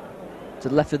to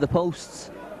the left of the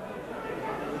posts.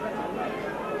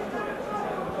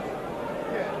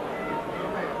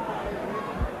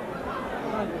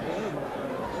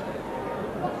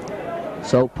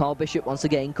 So Paul Bishop once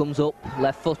again comes up,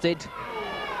 left-footed,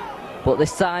 but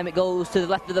this time it goes to the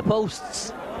left of the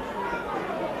posts.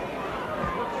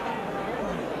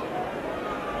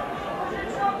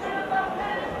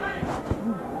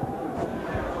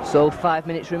 So 5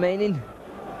 minutes remaining.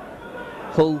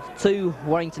 Hull 2,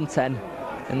 Warrington 10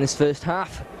 in this first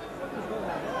half.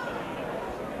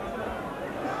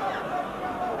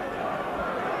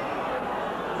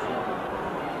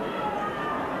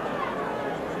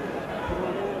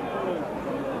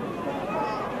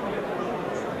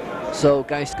 So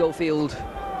Gary Schofield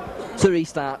to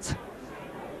restart.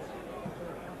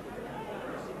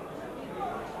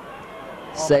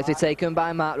 Safely taken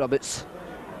by Mark Roberts.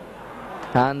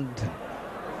 And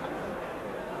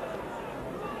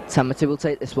Tamati will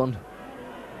take this one.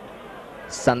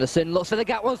 Sanderson looks for the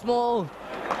gap once more.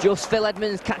 Just Phil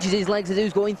Edmonds catches his legs as he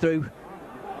was going through.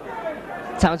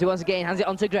 Tamati once again hands it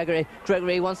on to Gregory.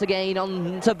 Gregory once again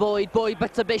on to Boyd. Boyd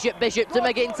back to Bishop. Bishop to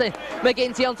McGinty.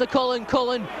 McGinty on to Cullen.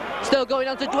 Cullen still going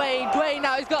on to Dwayne. Dwayne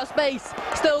now he's got space.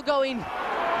 Still going.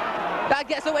 That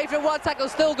gets away from one tackle.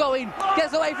 Still going.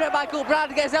 Gets away from Michael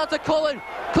Brand. Gets out to Cullen.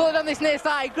 Cullen on this near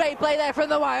side. Great play there from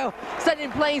the wire.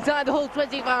 Sending play inside the Hull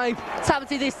 25.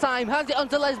 Tamati this time. Hands it on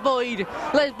to Les Boyd.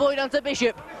 Les Boyd on to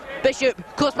Bishop. Bishop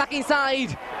cuts back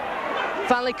inside.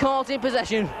 Finally caught in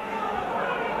possession.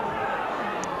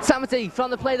 Tamati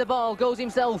from the play of the ball goes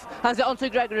himself. Hands it on to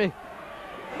Gregory.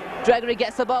 Gregory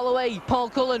gets the ball away. Paul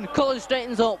Cullen. Cullen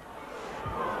straightens up.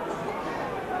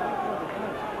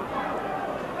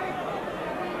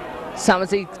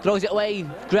 Tamati throws it away.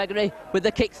 Gregory with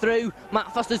the kick through.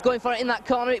 Matt Foster's going for it in that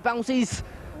corner. It bounces.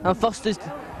 And Foster's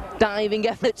diving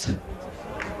effort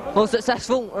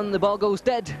unsuccessful. And the ball goes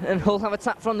dead. And Hull have a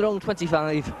tap from their own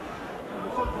 25.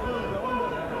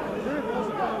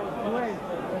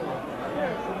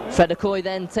 Fred Okoye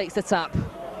then takes the tap.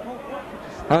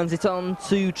 Hands it on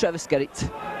to Trevor Skerritt.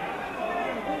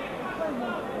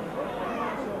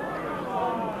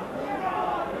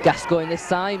 Gascoigne this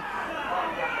time.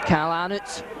 Carl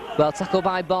Arnott, well tackled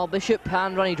by Paul Bishop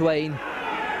and Ronnie Dwayne.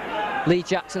 Lee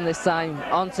Jackson this time,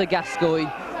 on to Gascoigne.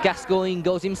 Gascoigne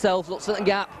goes himself, looks at the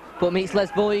gap, but meets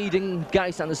Les Boyd and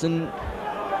Gary Sanderson.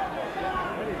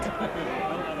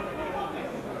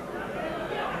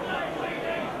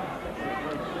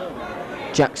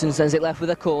 Jackson sends it left with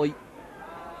Okoye.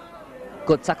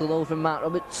 Good tackle though from Mark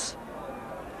Roberts.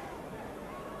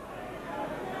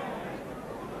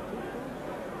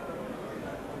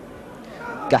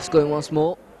 Gascoigne once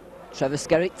more. Trevor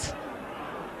Skerritt.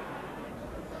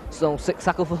 Zone 6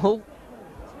 tackle for Hull.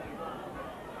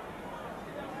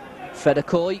 Fred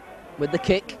Okoye with the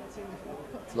kick.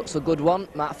 Looks a good one.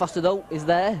 Mark Foster though is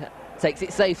there. Takes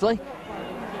it safely.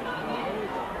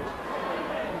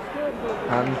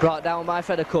 And brought down by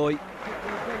Fred Okoye.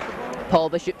 Paul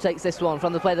Bishop takes this one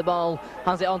from the play the ball.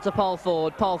 Hands it on to Paul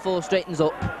Ford. Paul Ford straightens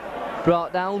up.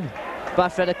 Brought down by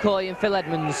Fred Okoye and Phil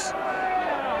Edmonds.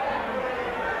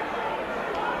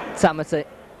 Tamati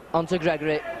on to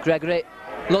Gregory. Gregory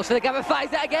looks for the gap and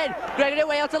finds it again. Gregory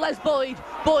away onto Les Boyd.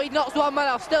 Boyd knocks one man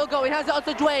off, still going, hands it on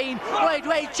to Dwayne.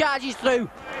 Dwayne charges through.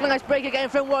 Nice break again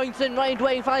from Warrington. Ryan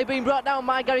Dwayne finally being brought down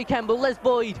by Gary Kemble. Les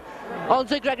Boyd on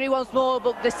to Gregory once more,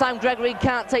 but this time Gregory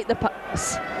can't take the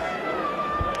pass.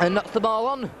 And knocks the ball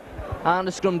on. And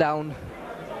a scrum down.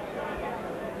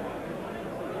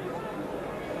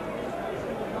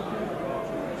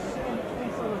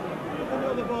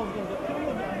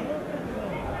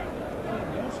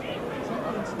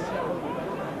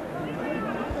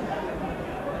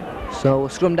 So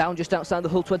scrum down just outside the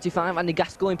Hull 25. Andy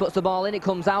Gascoigne puts the ball in, it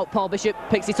comes out. Paul Bishop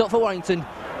picks it up for Warrington.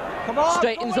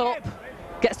 Straightens up,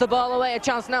 gets the ball away. A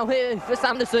chance now here for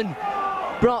Sanderson.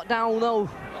 Brought down though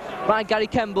by Gary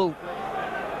Kemble.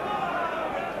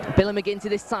 Billy McGinty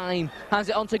this time. Hands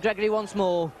it on to Gregory once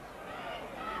more.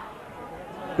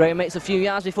 Graham makes a few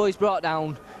yards before he's brought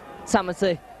down.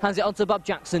 Tamati hands it on to Bob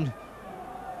Jackson.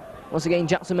 Once again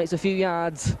Jackson makes a few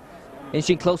yards.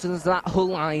 Inching closer to that Hull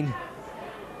line.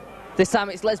 This time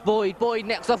it's Les Boyd. Boyd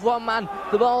necks off one man.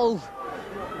 The ball,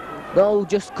 no,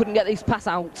 just couldn't get this pass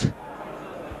out.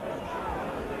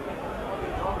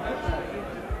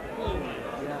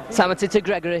 Tamati to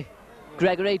Gregory.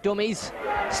 Gregory dummies,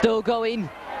 still going.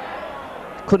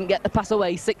 Couldn't get the pass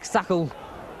away. 6th tackle.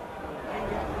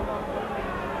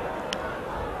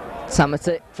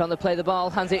 Tamati from the play the ball,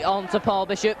 hands it on to Paul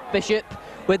Bishop. Bishop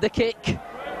with the kick.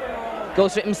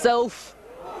 Goes for it himself.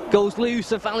 Goes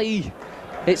loose and finally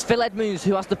it's Phil Edmonds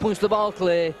who has to punch the ball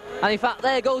clear. And in fact,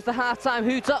 there goes the half-time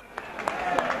hoot up.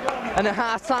 And at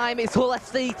half-time, it's Hull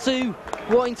FC 2,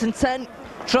 Warrington 10.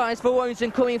 Tries for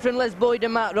Warrington coming from Les Boyd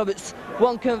and Mark Roberts.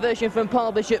 1 conversion from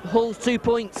Paul Bishop. Hull's 2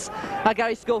 points. A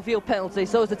Gary Schofield penalty.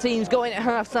 So as the team's going at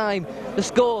half-time, the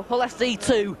score, Hull FC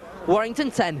 2,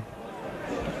 Warrington 10.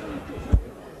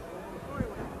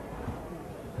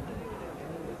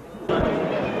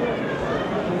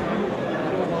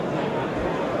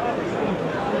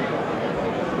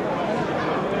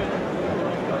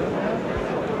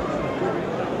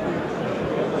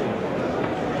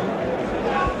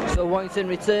 Warrington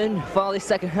return for the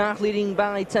second half, leading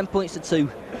by 10 points to 2.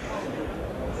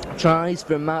 Tries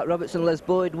from Mark Roberts and Les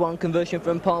Boyd, 1 conversion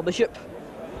from Paul Bishop.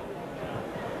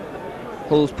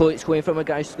 Hull's points coming from a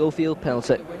Gary Schofield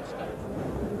penalty.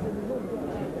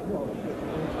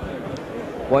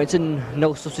 Warrington,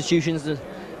 no substitutions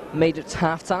made at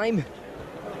half time.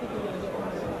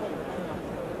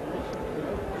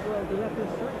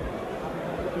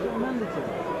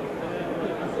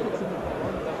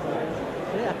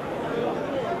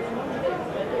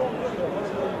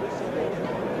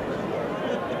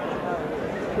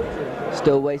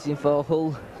 Still waiting for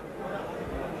Hull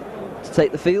to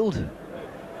take the field.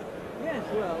 Yes,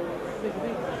 well,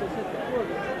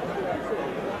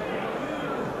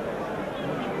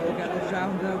 we'll get us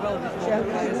round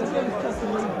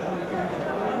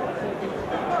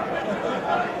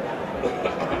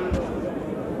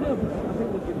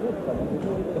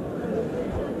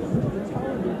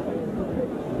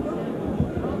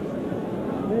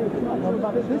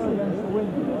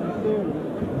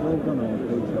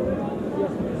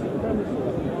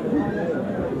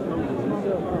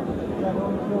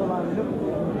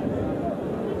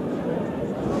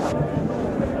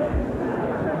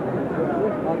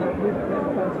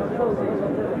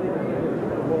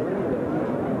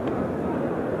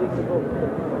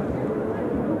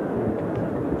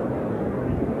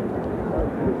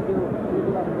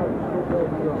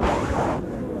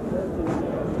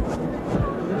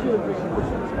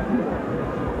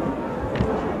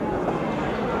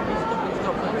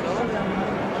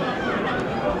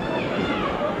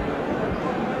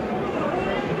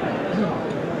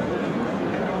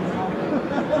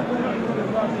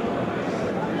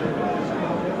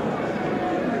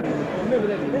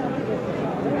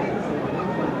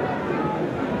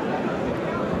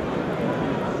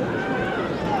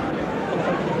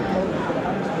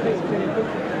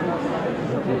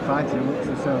Fighting amongst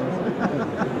themselves.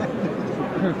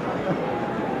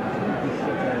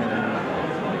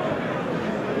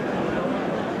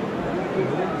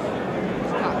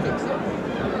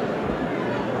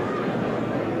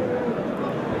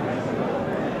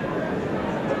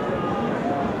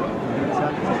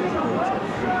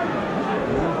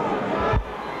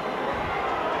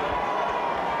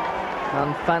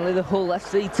 And finally the Hull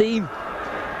FC team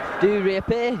do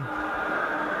reappear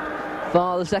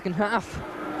for the second half.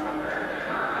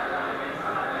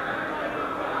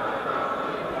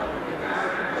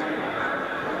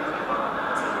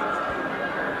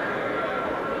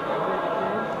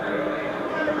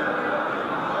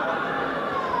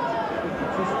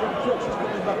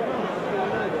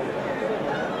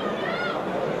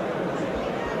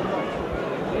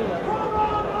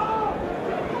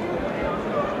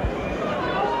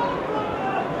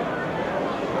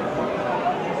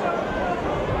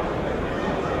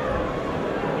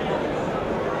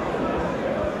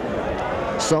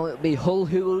 So it'll be Hull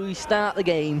who will restart the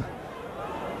game.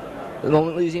 At the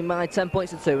moment losing by 10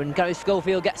 points to 2, and Gary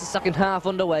Schofield gets the second half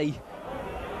underway.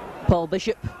 Paul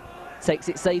Bishop takes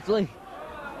it safely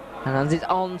and hands it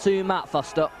on to Matt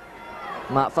Foster.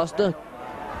 Matt Foster,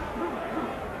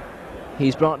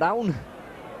 he's brought down.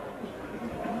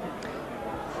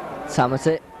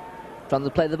 Tamati trying to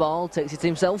play the ball, takes it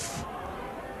himself.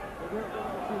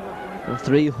 And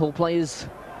 3 Hull players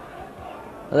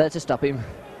are there to stop him.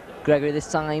 Gregory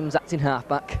this time's acting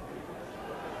halfback.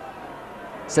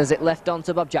 Sends it left on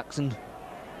to Bob Jackson.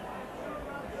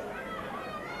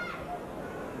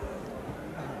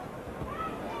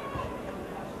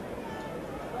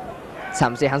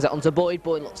 Tamsi hands it on to Boyd.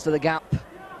 Boyd looks for the gap.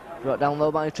 Brought down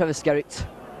low by Trevor Skerritt.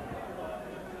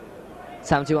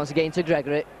 Tamsi once again to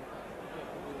Gregory.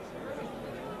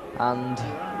 And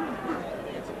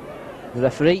the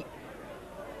referee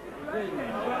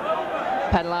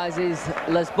penalises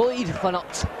Les Boyd for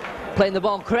not playing the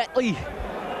ball correctly.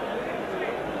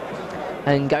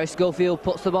 And Gary Schofield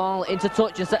puts the ball into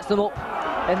touch and sets them up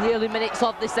in the early minutes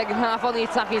of the second half on the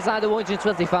attacking side of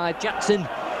 125. Jackson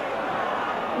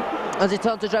as it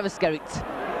on to Trevor Skerritt.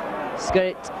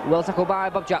 Skerritt well tackled by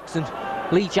Bob Jackson.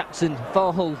 Lee Jackson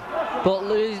for Hull, but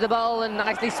loses the ball, and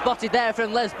nicely spotted there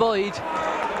from Les Boyd.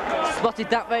 Spotted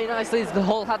that very nicely as the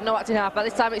Hull had no acting half. By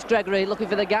this time it's Gregory looking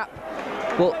for the gap,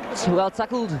 but well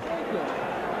tackled.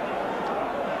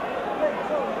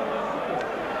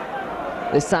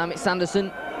 This time it's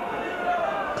Sanderson.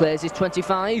 Clears his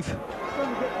 25.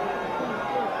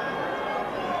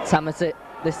 Tamati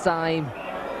this time.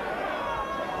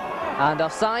 And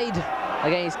offside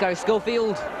against Gary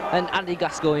Schofield, and Andy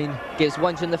Gascoigne gives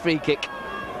Warrington the free kick.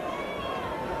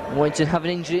 Warrington have an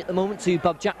injury at the moment to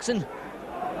Bob Jackson,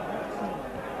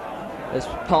 as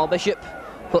Paul Bishop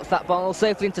puts that ball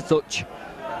safely into touch.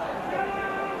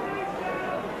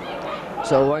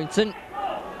 So Warrington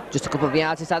just a couple of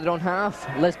yards inside their own half.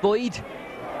 Les Boyd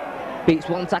beats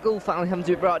one tackle, finally having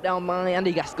to be brought down by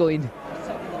Andy Gascoigne.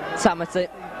 Tamati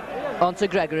on to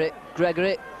Gregory.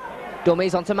 Gregory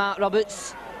dummies onto Mark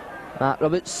Roberts. Mark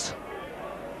Roberts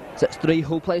sets 3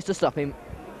 Hull players to stop him.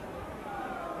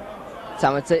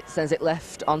 Tamati sends it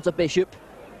left onto Bishop.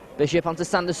 Bishop onto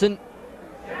Sanderson.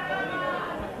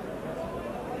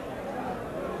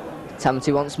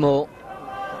 Tamati once more.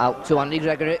 Out to Andy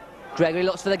Gregory. Gregory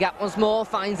looks for the gap once more,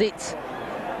 finds it.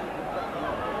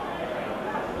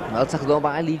 Well tackled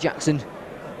by Lee Jackson.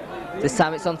 This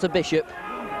time it's on to Bishop.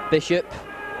 Bishop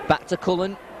back to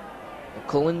Cullen.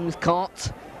 Cullen's caught.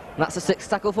 And that's a 6th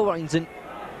tackle for Warrington.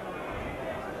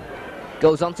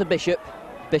 Goes on to Bishop.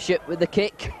 Bishop with the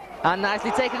kick. And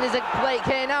nicely taken is a Blake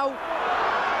here now.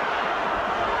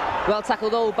 Well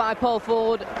tackled though by Paul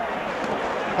Ford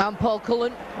and Paul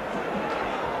Cullen.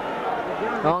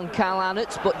 On Carl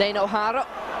Arnott, but Dane O'Hara.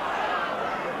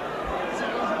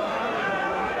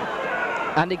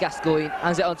 Andy Gascoigne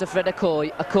hands it on to Fred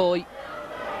Okoye. Okoye,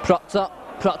 Proctor.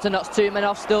 Proctor knocks 2 men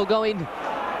off, still going.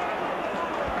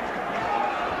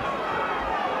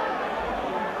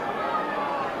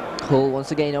 Hull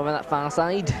once again over that far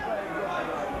side.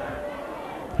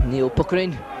 Neil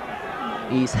Puckering.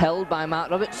 He's held by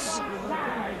Mark Roberts.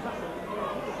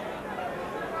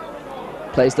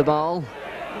 Plays the ball.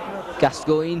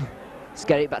 Gascoigne,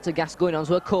 Skerritt back to Gascoigne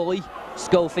onto Okoye.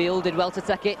 Schofield did well to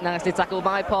take it, nicely tackled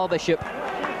by Paul Bishop.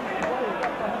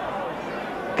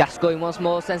 Gascoigne once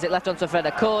more sends it left onto Fred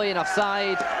Okoye and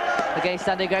offside against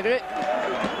Andy Gregory.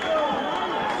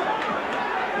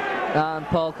 And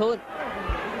Paul Cullen.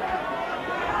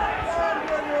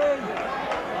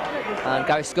 And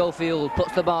Gary Schofield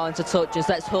puts the ball into touch and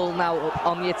sets Hull now up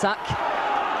on the attack.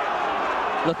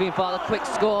 Looking for the quick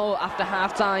score after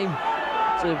half-time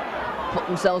to put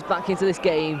themselves back into this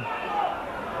game.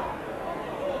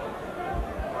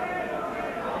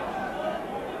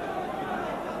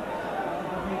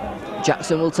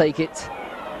 Jackson will take it,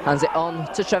 hands it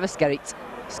on to Trevor Skerritt.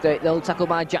 Skerritt though tackled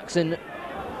by Jackson.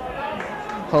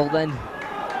 Hull then.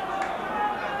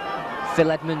 Phil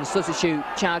Edmonds, substitute,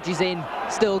 charges in,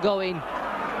 still going.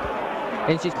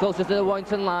 Inches closer to the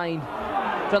Warrington line.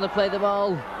 Trying to play the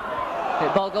ball.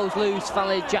 The ball goes loose.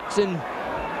 Finally, Jackson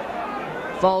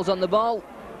falls on the ball.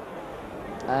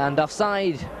 And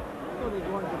offside.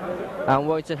 And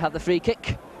Warrington have the free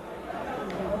kick.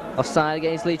 Offside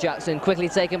against Lee Jackson. Quickly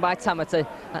taken by Tamati.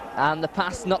 And the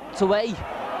pass knocked away.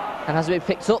 And has been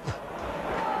picked up.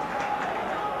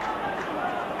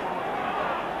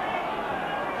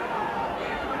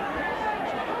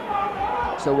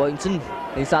 So Warrington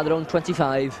inside their own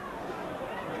 25.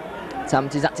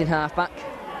 Tamati's acting half-back.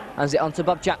 Hands it on to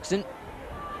Bob Jackson.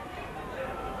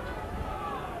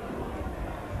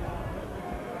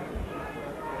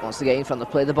 Once again, from the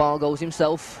play, the ball goes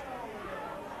himself.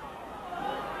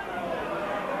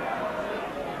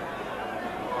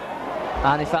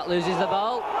 And in fact loses the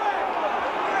ball.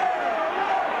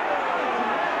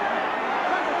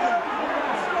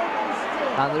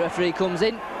 And the referee comes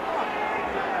in.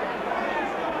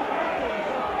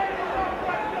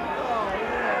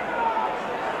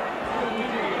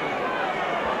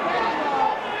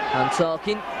 And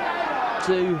talking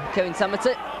to Kevin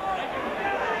Tamati.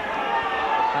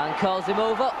 And calls him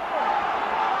over.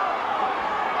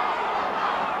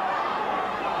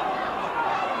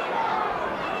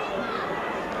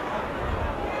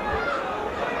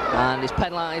 And is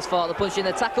penalised for the punch in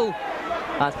the tackle.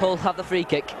 And Hull have the free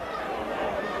kick.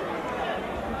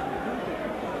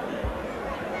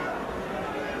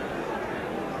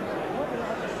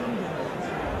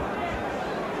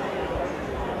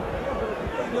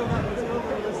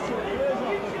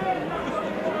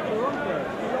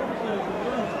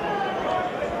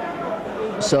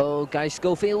 So Gary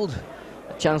Schofield,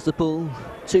 a chance to pull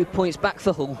 2 points back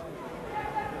for Hull.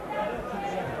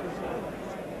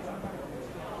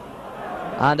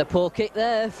 And a poor kick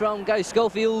there from Gary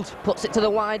Schofield, puts it to the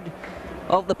wide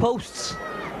of the posts.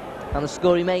 And the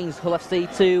score remains Hull FC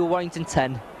 2, Warrington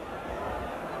 10.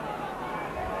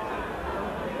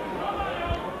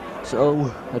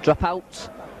 So a drop out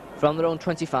from their own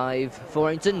 25 for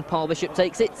Warrington. Paul Bishop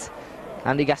takes it.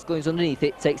 Andy Gascoigne's underneath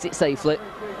it, takes it safely.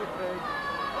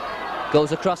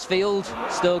 Goes across field,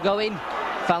 still going.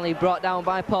 Finally brought down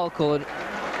by Paul Cullen.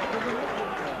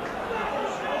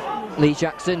 Lee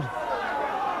Jackson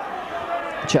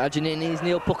charging in is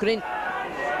Neil Puckering.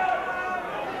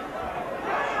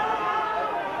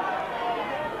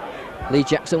 Lee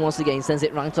Jackson once again sends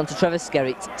it right on to Trevor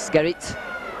Skerritt. Skerritt.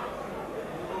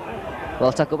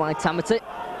 Well tackled by Tamati.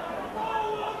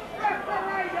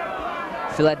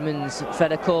 Phil Edmonds,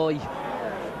 Fred Okoye.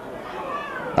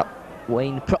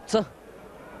 Wayne Proctor.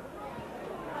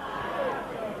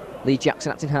 Lee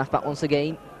Jackson acting half-back once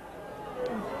again.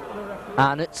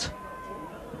 Arnott.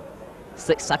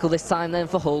 Sixth tackle this time then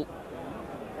for Hull.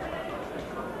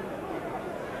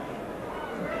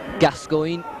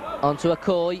 Gascoigne onto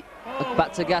Okoye.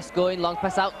 Back to Gascoigne, long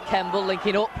pass out. Kemble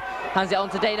linking up. Hands it on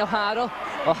to Dane O'Hara.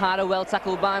 O'Hara well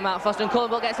tackled by Mark Foster, and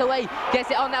Cullen gets away. Gets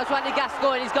it on now to Andy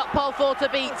Gascoigne. He's got Paul Ford to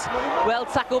beat. Well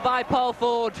tackled by Paul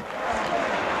Ford.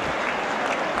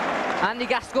 Andy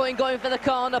Gascoigne going for the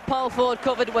corner. Paul Ford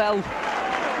covered well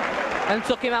and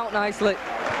took him out nicely.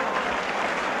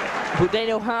 But Dane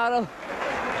O'Hara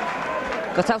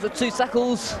got out with 2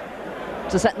 tackles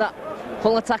to set that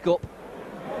Hull attack up.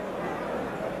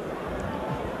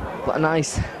 But a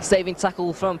nice saving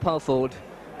tackle from Paul Ford.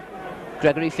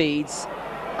 Gregory feeds,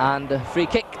 and a free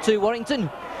kick to Warrington.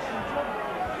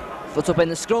 Foot up in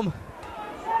the scrum.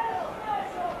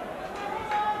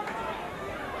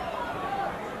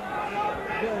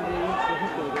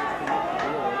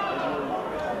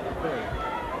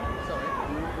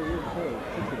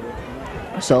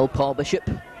 So Paul Bishop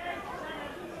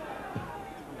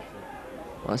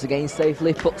once again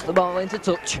safely puts the ball into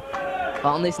touch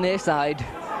on this near side.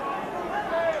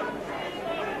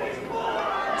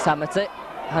 Tamati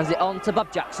hands it on to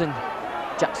Bob Jackson.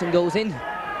 Jackson goes in.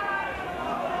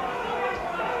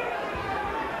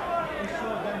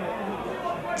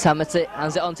 Tamati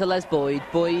hands it on to Les Boyd.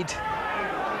 Boyd.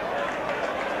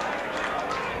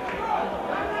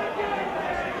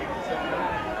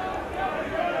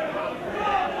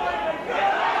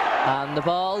 And the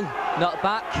ball knocked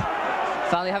back.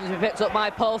 Finally having to be picked up by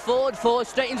Paul Ford. Ford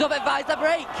straightens up and finds the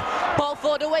break. Paul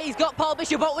Ford away, he's got Paul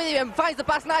Bishop up with him and finds the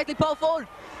pass nicely. Paul Ford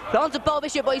on to Paul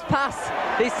Bishop, but his pass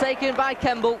is taken by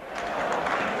Kemble.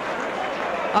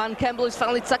 And Kemble is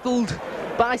finally tackled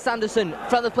by Sanderson.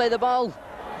 Trying to play the ball.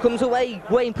 Comes away,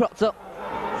 Wayne Proctor.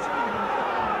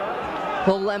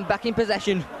 Hull then back in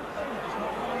possession.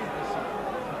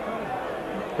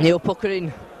 Neil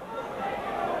Puckering.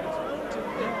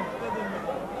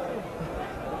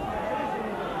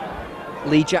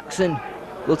 Lee Jackson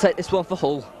will take this one for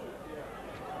Hull.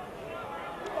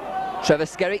 Trevor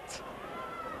Skerritt.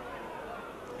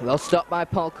 Well stopped by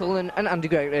Paul Cullen and Andy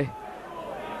Gregory.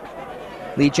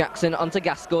 Lee Jackson onto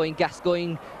Gascoigne.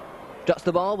 Gascoigne drops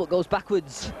the ball but goes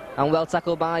backwards. And well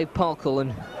tackled by Paul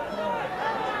Cullen.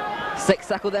 6th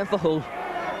tackle then for Hull.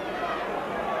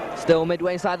 Still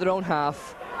midway inside their own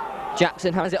half.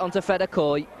 Jackson hands it on to Fred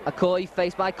Okoye. Okoye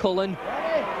faced by Cullen.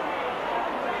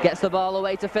 Gets the ball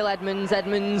away to Phil Edmonds.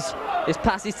 Edmonds, his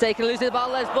pass is taken, loses the ball.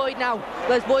 Les Boyd now.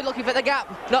 Les Boyd looking for the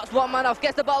gap. Knocks one man off,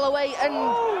 gets the ball away and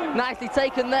nicely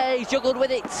taken there. He's juggled with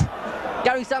it.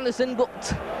 Gary Sanderson but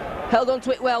held on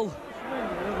to it well.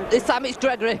 This time it's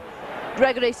Gregory.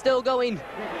 Gregory still going.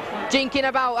 Jinking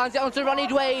about, hands it on to Ronnie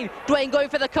Dwayne. Dwayne going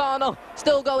for the corner.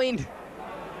 Still going.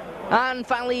 And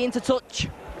finally into touch.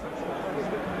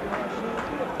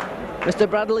 Mr.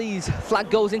 Bradley's flag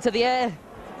goes into the air.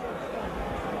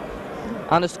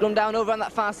 And a scrum down over on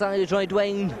that far side as Ronnie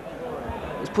Dwayne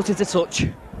is put into touch.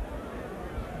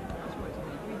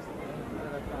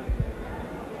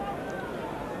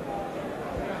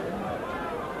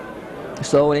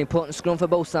 So an important scrum for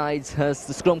both sides as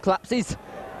the scrum collapses.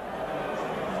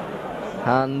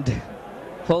 And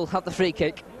Hull have the free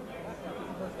kick.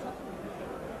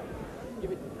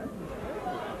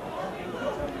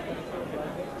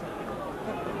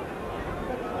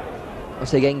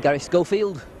 Once again, Gary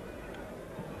Schofield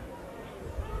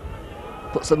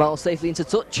puts the ball safely into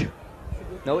touch.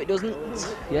 No, it doesn't.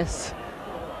 Yes.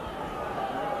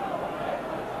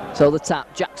 So the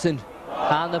tap, Jackson.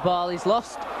 And the ball is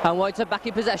lost. And Warrington back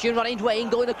in possession. Ronnie Dwayne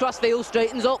going across field,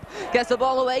 straightens up, gets the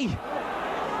ball away.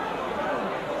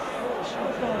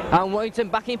 And Warrington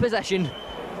back in possession.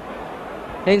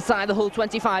 Inside the Hull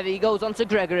 25, he goes on to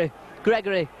Gregory.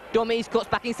 Gregory, dummies, cuts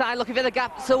back inside, looking for the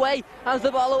gaps away, hands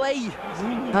the ball away.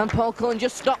 And Paul Cullen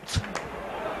just stopped.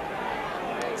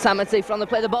 Samity from the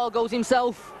play, the ball goes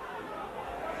himself.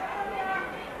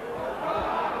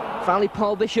 Finally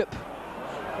Paul Bishop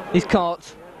is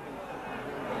caught.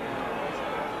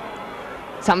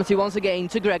 Samity once again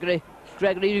to Gregory.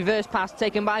 Gregory reverse pass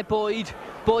taken by Boyd.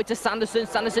 Boyd to Sanderson.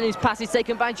 Sanderson, his pass is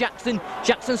taken by Jackson.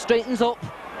 Jackson straightens up.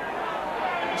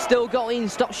 Still going,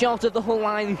 stopped short of the Hull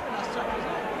line.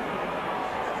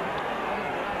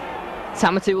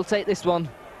 Samity will take this one.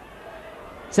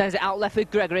 Sends it out left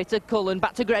with Gregory to Cullen.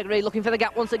 Back to Gregory, looking for the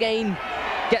gap once again.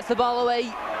 Gets the ball away.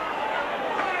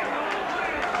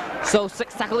 So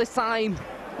 6th tackle this time.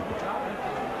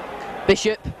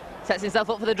 Bishop sets himself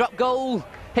up for the drop goal.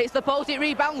 Hits the post, it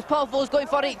rebounds. Paul Fuller's going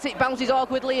for it. It bounces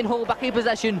awkwardly and Hull back in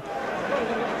possession.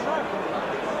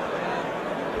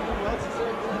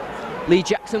 Lee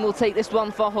Jackson will take this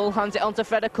one for Hull. Hands it on to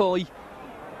Fred Okoye.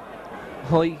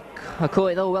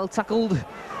 Okoye though well tackled.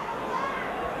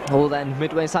 Hull then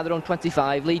midway inside their own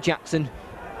 25. Lee Jackson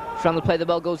from the play, the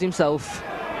ball goes himself.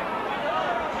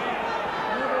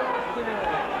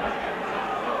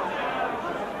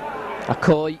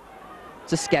 Okoye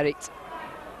to Skerritt.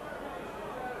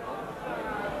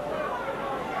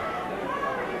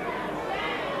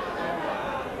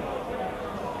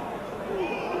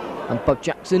 And Bob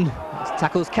Jackson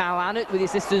tackles Carl Arnott with the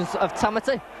assistance of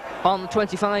Tamati on the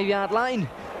 25-yard line.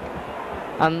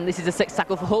 And this is a 6th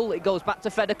tackle for Hull. It goes back to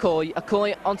Fred Okoye.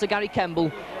 Okoye onto Gary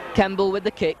Kemble. Kemble with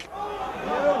the kick.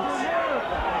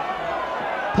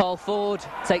 Paul Ford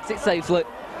takes it safely.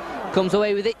 Comes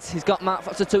away with it. He's got Mark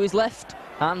Foster to his left.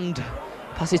 And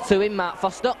passes to him, Mark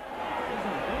Foster.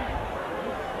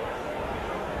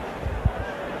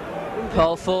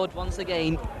 Paul Ford once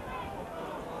again.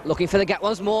 Looking for the gap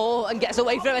once more and gets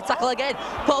away from a tackle again.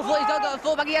 Paul Ford, he's not got a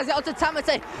fullback, he has it onto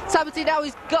Tamati. Tamati now,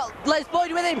 he's got Les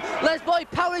Boyd with him. Les Boyd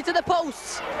powering to the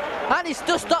posts. And he's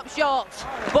just stopped short.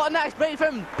 But a nice break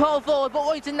from Paul Ford. But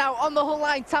Warrington now on the Hull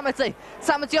line, Tamati.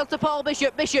 Tamati onto Paul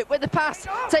Bishop. Bishop with the pass.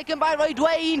 Taken by Roy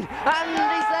Dwayne. And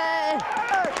he's there.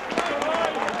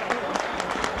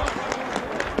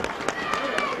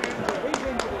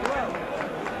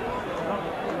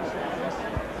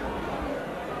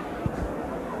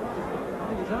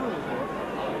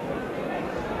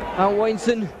 And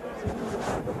Warrington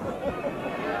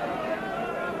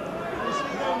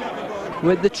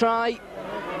with the try,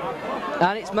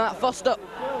 and it's Mark Foster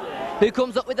who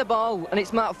comes up with the ball, and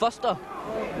it's Mark Foster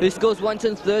who scores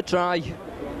Warrington's 3rd try.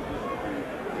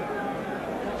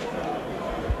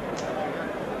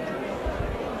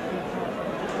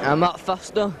 And Mark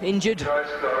Foster injured. Try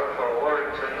scorer for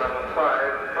Warrington, number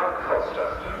 5, Mark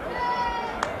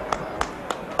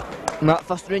Foster. Mark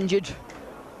Foster injured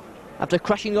after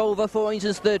crashing over for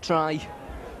Warrington's 3rd try.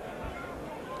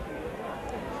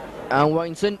 And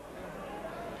Warrington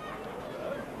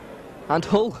and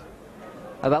Hull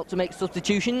about to make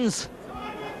substitutions.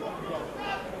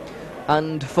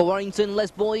 And for Warrington,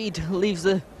 Les Boyd leaves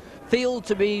the field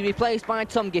to be replaced by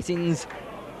Tom Gittins.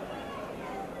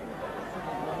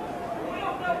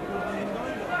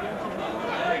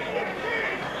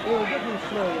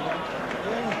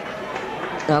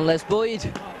 And Les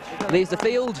Boyd leaves the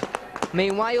field.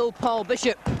 Meanwhile, Paul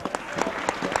Bishop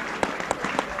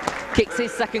kicks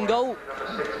his second goal.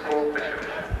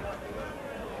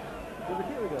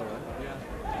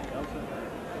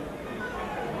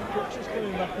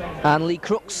 And Lee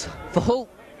Crooks for Hull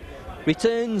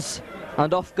returns,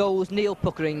 and off goes Neil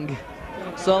Puckering.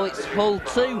 So it's Hull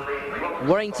 2,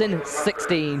 Warrington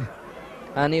 16.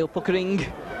 And Neil Puckering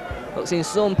looks in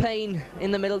some pain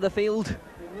in the middle of the field,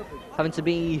 having to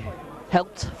be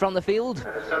helped from the field. And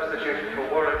a substitution for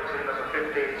Warrington, number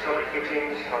 15, Tommy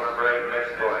Gittins, on number 8, Les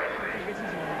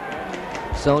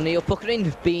Boyd. So Neil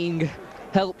Puckering being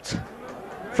helped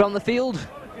from the field.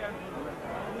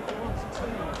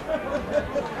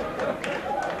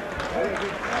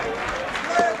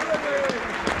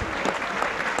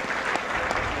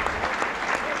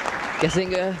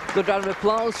 Getting a good round of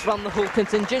applause from the Hull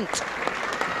contingent.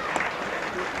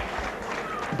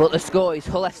 But the score is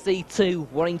Hull FC 2,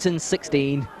 Warrington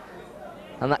 16.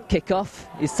 And that kick-off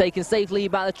is taken safely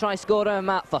by the try scorer,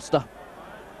 Mark Foster.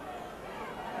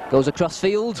 Goes across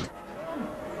field.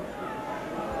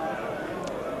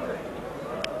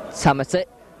 Tamati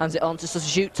hands it on to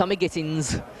substitute Tommy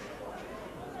Gittins.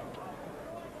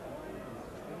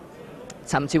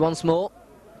 Tamati once more.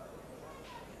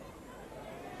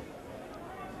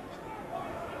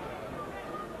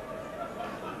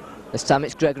 This time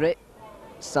it's Gregory.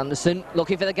 Sanderson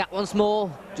looking for the gap once more.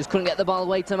 Just couldn't get the ball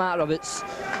away to Mark Roberts.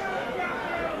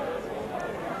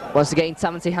 Once again,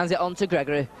 Tamati hands it on to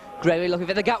Gregory. Gregory looking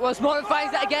for the gap once more and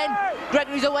finds it again.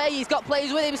 Gregory's away, he's got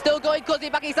players with him, still going, cuts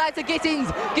it back inside to Gittins.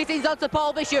 Gittins on to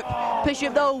Paul Bishop.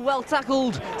 Bishop though, well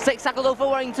tackled. 6 tackle though for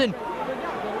Warrington.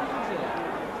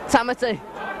 Tamati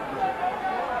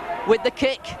with the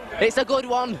kick. It's a good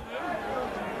one.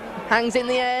 Hangs in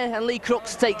the air and Lee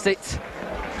Crooks takes it.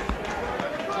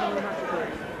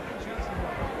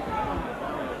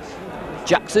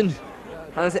 Jackson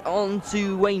hands it on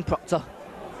to Wayne Proctor.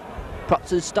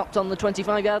 Proctor's stopped on the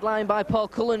 25-yard line by Paul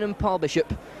Cullen and Paul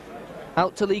Bishop.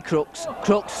 Out to Lee Crooks.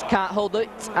 Crooks can't hold it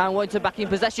and went to back in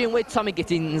possession with Tommy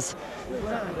Gittins.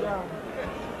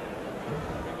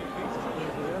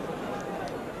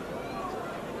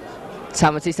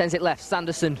 Tamati sends it left.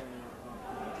 Sanderson.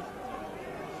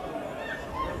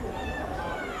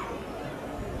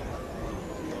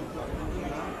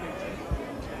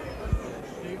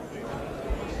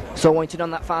 So Warrington on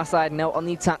that far side now on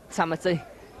the attack. Tamati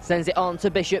sends it on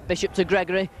to Bishop. Bishop to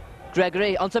Gregory.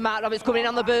 Gregory on to Mark Roberts coming in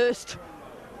on the burst.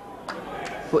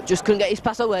 But just couldn't get his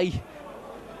pass away.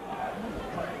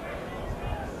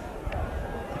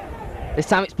 This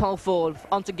time it's Paul Ford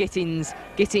on to Gittins.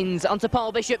 Gittins on to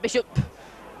Paul Bishop. Bishop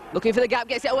looking for the gap,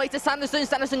 gets it away to Sanderson.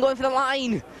 Sanderson going for the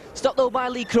line. Stopped though by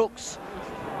Lee Crooks.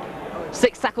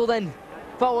 6 tackle then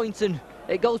for Warrington.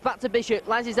 It goes back to Bishop,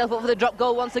 lines himself up for the drop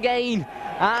goal once again,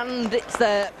 and it's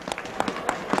there.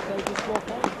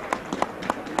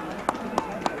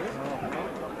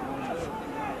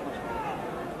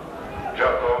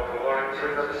 Drop goal for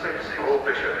Warrington, number 6, Paul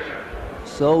Bishop.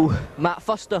 So Matt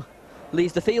Foster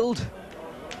leaves the field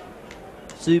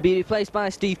to be replaced by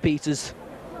Steve Peters,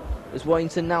 as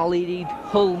Warrington now leading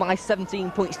Hull by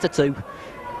 17 points to 2.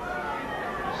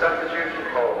 Substitution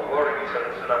for Warrington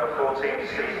to number 14,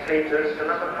 Steve Peters, to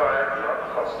number 5, Mark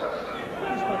Foster.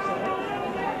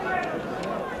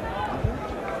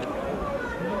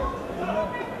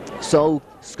 So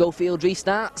Schofield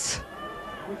restarts.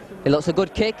 It looks a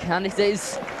good kick, and it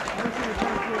is.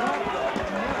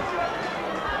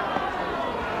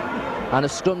 And a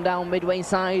scrum down midway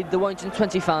inside the Warrington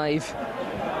 25.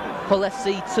 Hull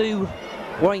FC 2,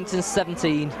 Warrington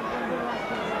 17.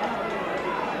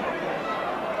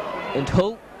 And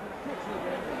Hull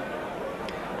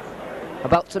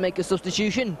about to make a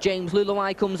substitution. James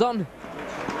Lulawai comes on.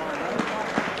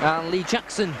 And Lee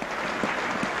Jackson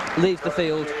leaves the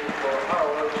field.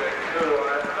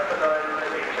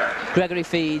 Gregory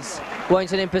feeds.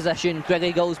 Warrington in possession.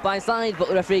 Gregory goes by side, but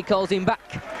the referee calls him back.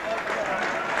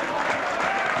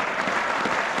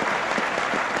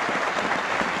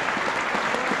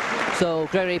 So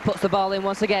Gregory puts the ball in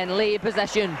once again. Lee in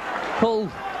possession. Hull.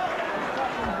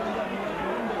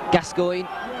 Gascoigne.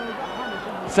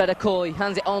 Fred Okoye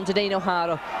hands it on to Dean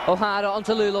O'Hara. O'Hara on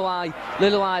to Lulawai.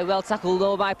 Lulawai well tackled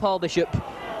though by Paul Bishop.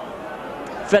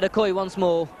 Fred Okoye once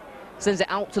more. Sends it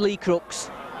out to Lee Crooks.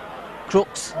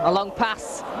 Crooks, a long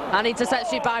pass. And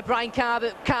intercepted by Brian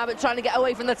Carbett. Carbett trying to get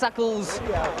away from the tackles.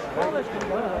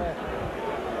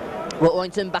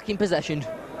 Warrington back in possession.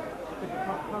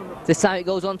 This time it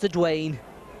goes on to Dwayne.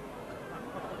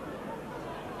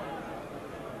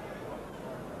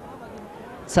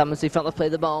 Samuelson front to play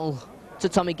the ball to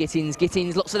Tommy Gittins.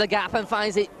 Gittins looks for the gap and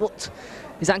finds it, but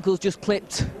his ankle's just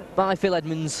clipped by Phil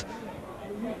Edmonds.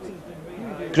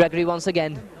 Gregory once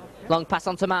again. Long pass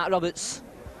on to Mark Roberts.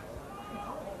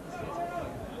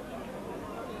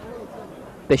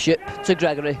 Bishop to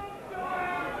Gregory.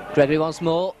 Gregory once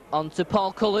more, on to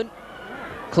Paul Cullen.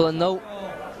 Cullen though.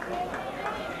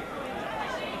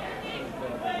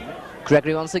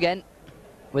 Gregory once again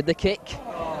with the kick.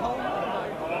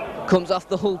 Comes off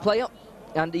the Hull player,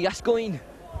 Andy Gascoigne.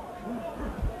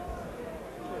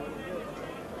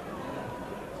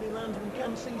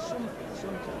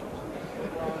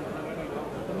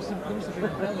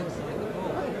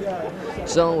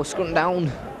 So scrum down,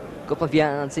 a couple of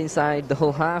yards inside the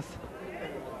Hull half.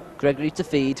 Gregory to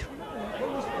feed.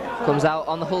 Comes out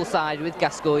on the Hull side with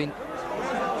Gascoigne.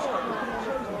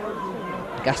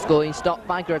 Gascoigne stopped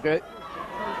by Gregory.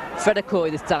 Fred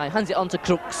Okoye this time, hands it on to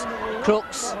Crooks.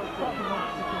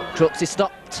 Crooks is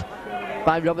stopped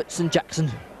by Roberts and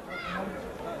Jackson.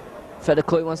 Fred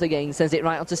Okoye once again sends it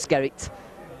right on to Skerritt.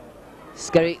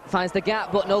 Skerritt finds the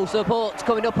gap, but no support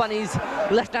coming up on his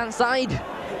left-hand side.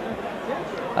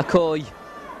 Okoye.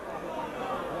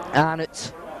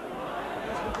 Arnott.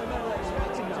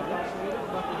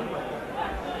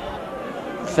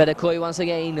 Fred Okoye once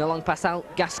again, a long pass out.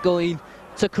 Gascoigne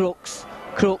to Crooks.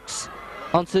 Crooks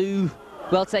onto,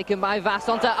 well taken by Vass,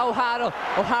 onto O'Hara.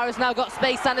 O'Hara's now got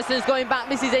space. Sanderson's going back,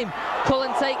 misses him.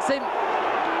 Cullen takes him.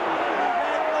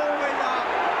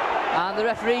 And the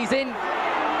referee's in.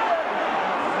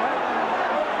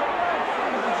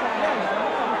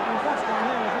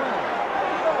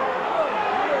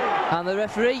 And the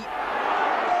referee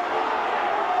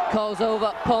calls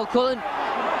over Paul Cullen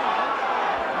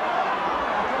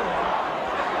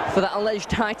for that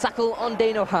alleged high tackle on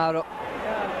Dane O'Hara.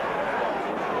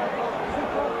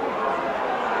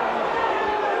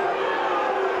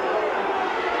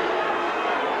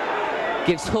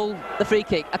 Gives Hull the free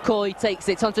kick. Okoye takes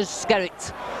it onto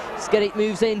Skerritt. Skerritt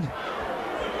moves in.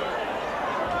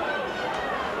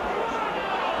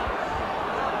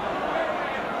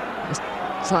 This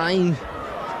time,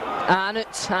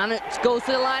 Arnott goes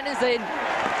to the line and is in.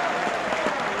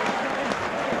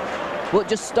 But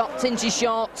just stopped inches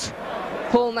short.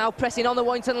 Hull now pressing on the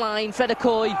Warrington line. Fred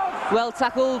Okoye, well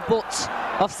tackled, but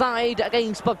offside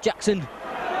against Bob Jackson.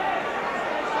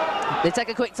 They take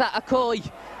a quick tap.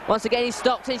 Okoye, once again he's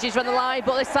stopped inches from the line,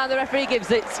 but this time the referee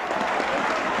gives it.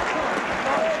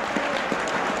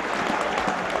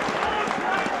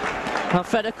 And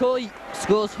Fred Okoye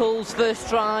scores Hull's first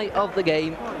try of the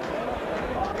game.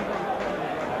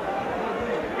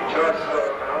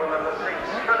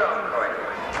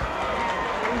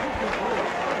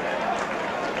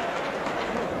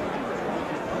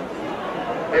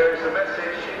 Here is a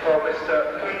message for Mr.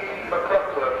 Keith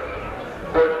McLaughlin.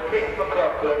 Would Keith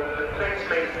McLaughlin please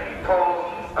meet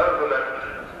Paul Overman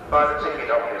by the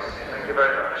ticket office? Thank you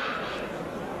very much.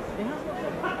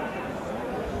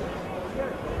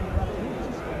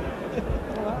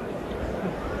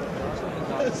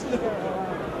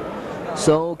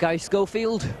 So Gary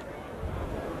Schofield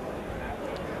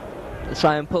will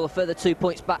try and pull a further 2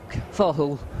 points back for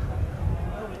Hull.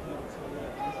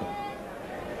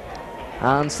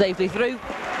 And safely through.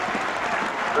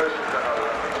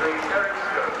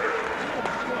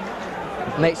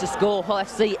 Makes the score Hull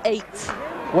FC 8,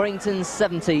 Warrington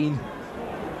 17.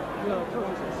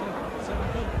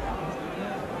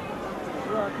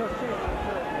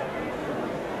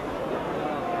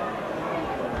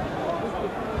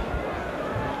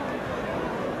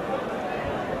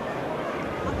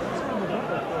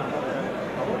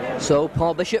 So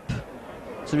Paul Bishop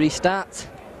to restart.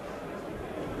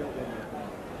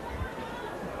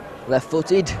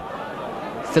 Left-footed.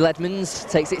 Phil Edmonds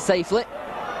takes it safely.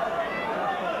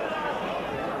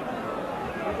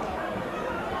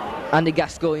 Andy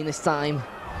Gascoigne this time.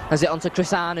 Has it on to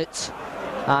Chris Arnott.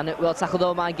 Arnott well tackled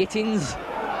over by Gittins.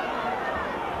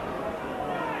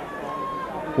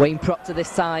 Wayne Proctor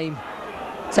this time.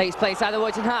 Takes place out of the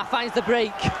Warrington half, finds the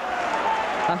break.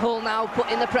 And Hull now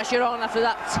putting the pressure on after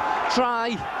that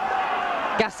try.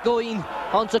 Gascoigne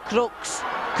onto Crooks.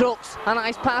 Crooks, a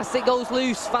nice pass, it goes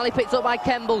loose. Valley picked up by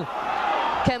Kemble.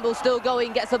 Kemble still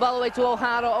going, gets the ball away to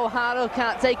O'Hara. O'Hara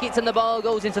can't take it and the ball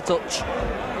goes into touch.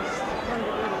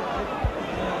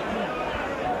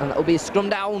 And that will be a scrum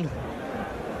down.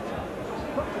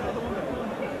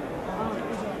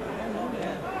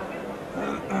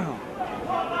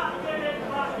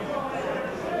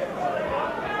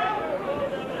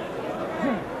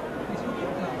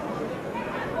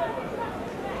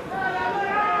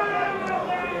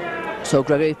 So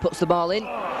Gregory puts the ball in,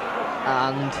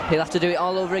 and he'll have to do it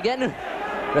all over again.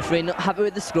 Referee not happy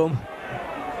with the scrum.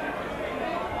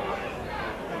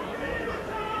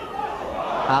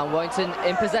 And Warrington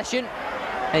in possession.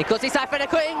 And he cuts inside Fred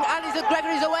cutting, and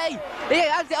Gregory's away. He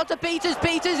hands it on to Peters.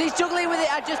 Peters, he's juggling with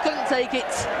it. I just couldn't take it.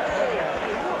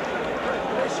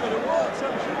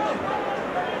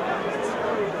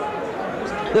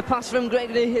 The pass from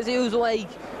Gregory as he was away,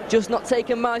 just not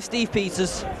taken by Steve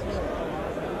Peters.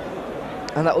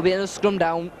 And that will be another scrum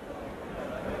down.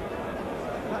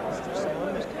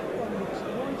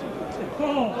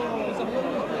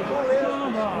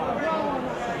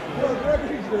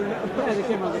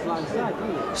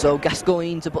 So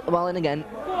Gascoigne to put the ball in again.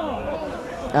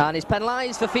 And he's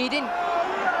penalised for feeding.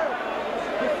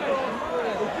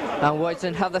 And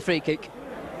Warrington have the free kick.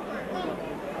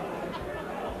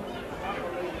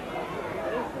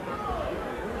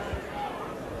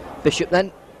 Bishop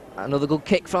then. Another good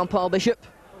kick from Paul Bishop.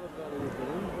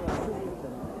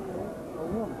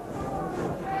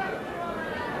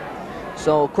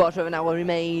 So quarter of an hour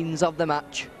remains of the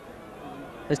match.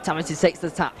 As Tamati takes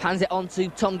the tap, hands it on to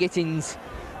Tom Gittins.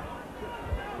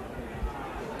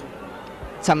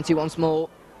 Tamati once more.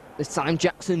 This time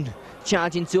Jackson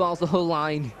charging towards the Hull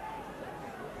line.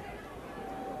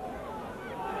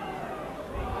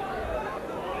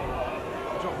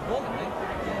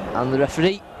 And the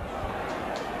referee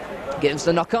gives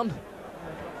the knock on.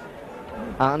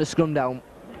 And a scrum down.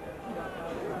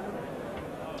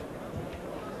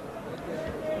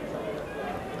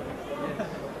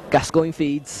 Gascoigne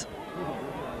feeds.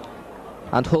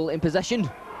 And Hull in possession.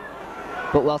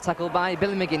 But well tackled by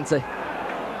Billy McGinty.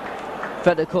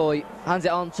 Fred Okoye hands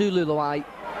it on to Lulawai.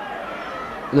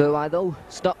 Lulawai though,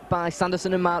 stopped by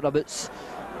Sanderson and Mark Roberts.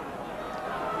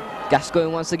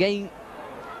 Gascoigne once again.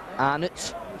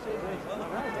 Arnott.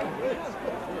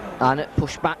 Arnott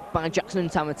pushed back by Jackson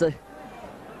and Tamati.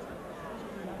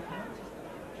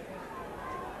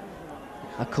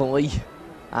 Okoye.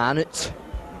 Arnott.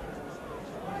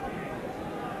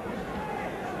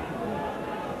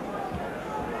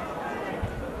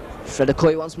 Fred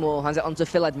Okoye once more, hands it on to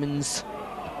Phil Edmonds.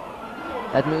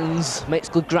 Edmonds makes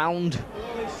good ground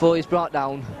before he's brought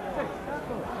down.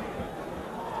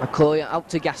 Okoye out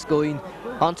to Gascoigne,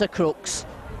 on to Crooks.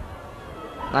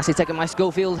 Nicely taken by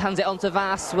Schofield, hands it on to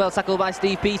Vass, well tackled by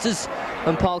Steve Peters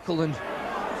and Paul Cullen.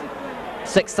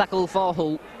 Sixth tackle for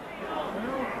Hull.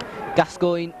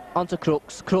 Gascoigne on to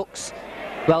Crooks. Crooks,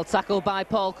 well tackled by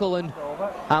Paul Cullen,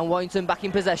 and Warrington back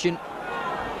in possession.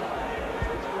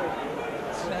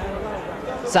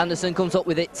 Sanderson comes up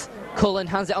with it. Cullen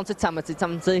hands it on to Tamati.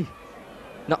 Tamati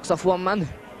knocks off one man.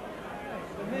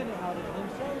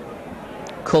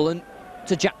 Cullen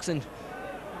to Jackson.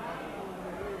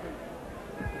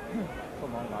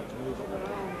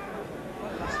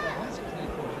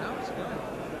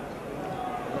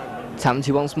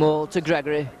 Tamati once more to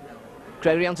Gregory.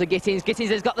 Gregory on to Gittins. Gittins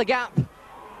has got the gap,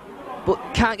 but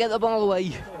can't get the ball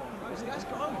away.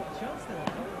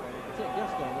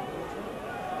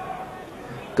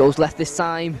 Goes left this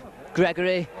time.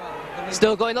 Gregory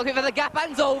still going, looking for the gap,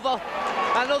 hands over.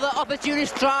 Another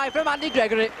opportunist try from Andy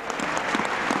Gregory.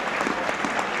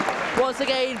 Once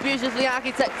again, beautifully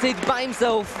architected by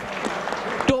himself.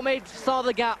 Dummid saw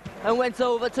the gap and went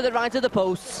over to the right of the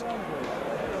posts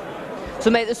to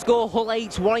make the score Hull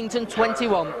 8, Warrington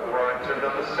 21. Warrington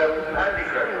number 7, Andy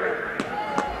Gregory.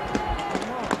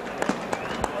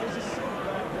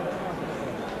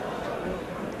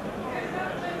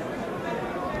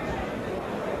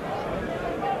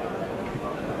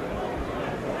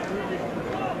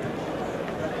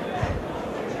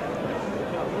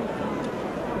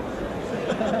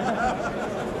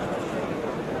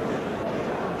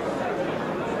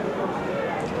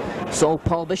 So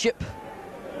Paul Bishop.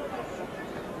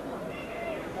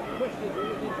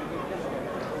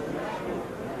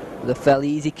 With a fairly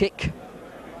easy kick.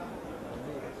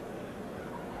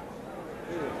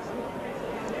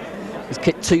 He's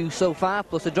kicked 2 so far,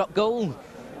 plus a drop goal.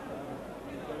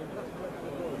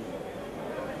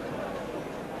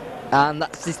 And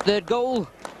that's his 3rd goal.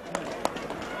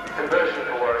 Conversion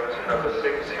for Warrington number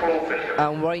 6, Paul Bishop.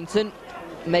 And Warrington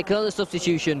make another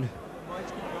substitution.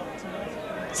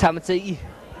 Tamati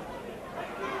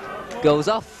goes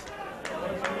off,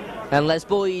 and Les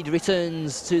Boyd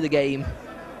returns to the game.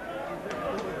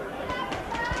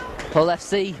 Hull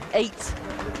FC 8,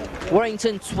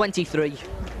 Warrington 23.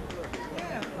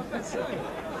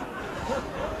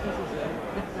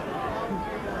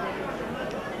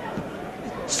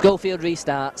 Schofield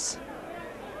restarts.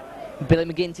 Billy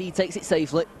McGinty takes it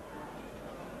safely.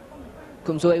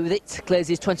 Comes away with it, clears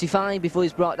his 25 before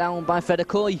he's brought down by Fred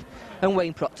Okoye and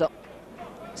Wayne Proctor.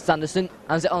 Sanderson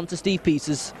hands it on to Steve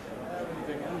Peters.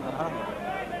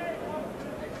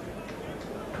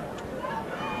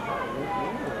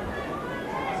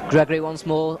 Gregory once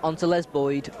more onto Les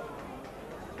Boyd.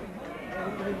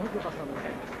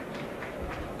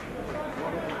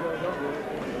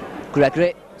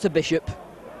 Gregory to Bishop.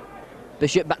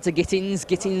 Bishop back to Gittins.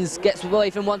 Gittins gets away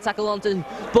from one tackle onto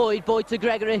Boyd. Boyd to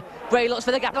Gregory. Gray looks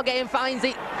for the gap, not getting, finds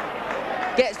it.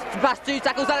 Gets past 2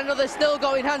 tackles and another still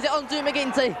going. Hands it on to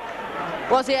McGinty.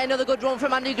 Was it another good run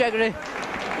from Andy Gregory?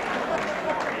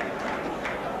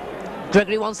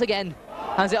 Gregory once again.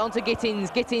 Hands it on to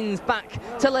Gittins. Gittins back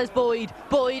to Les Boyd.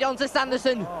 Boyd on to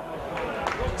Sanderson.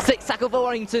 6 tackle for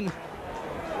Warrington.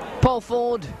 Paul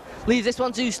Ford leaves this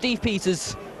one to Steve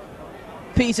Peters.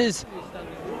 Peters.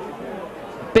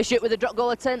 Bishop with a drop goal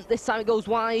attempt. This time it goes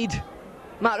wide.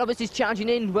 Matt Roberts is charging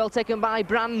in. Well taken by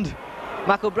Brand.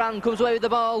 Michael Brand comes away with the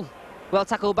ball. Well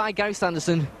tackled by Gary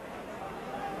Sanderson.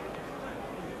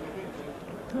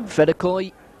 Fred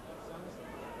Okoye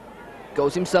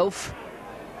goes himself.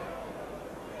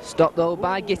 Stopped though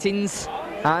by Gittins.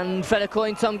 And Fred Okoye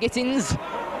and Tom Gittins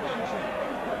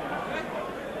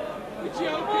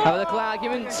have a little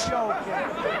argument.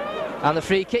 And the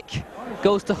free kick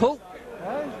goes to Hull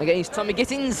against Tommy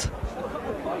Gittins.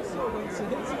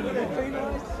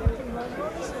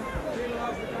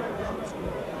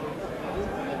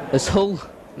 As Hull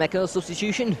make a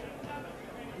substitution.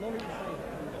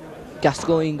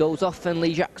 Gascoigne goes off and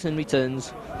Lee Jackson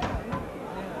returns.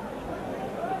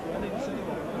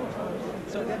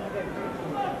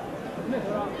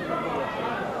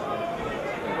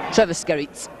 Trevor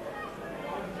Skerritt.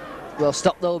 Well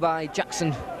stopped though by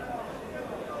Jackson.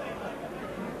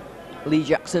 Lee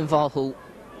Jackson for Hull.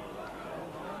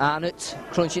 Arnott,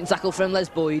 crunching tackle from Les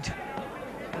Boyd.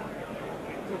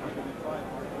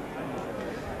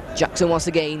 Jackson once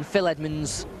again, Phil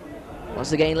Edmonds.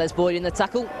 Once again, Les Boyd in the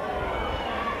tackle.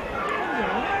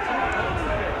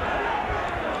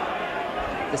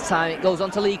 This time it goes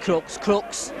on to Lee Crooks.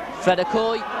 Crooks, Fred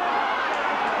Okoye.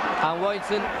 And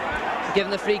Warrington given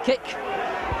the free kick.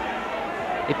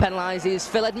 He penalises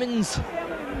Phil Edmonds.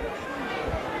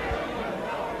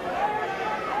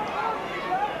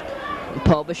 And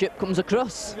Paul Bishop comes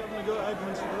across.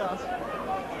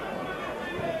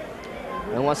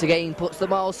 And once again puts the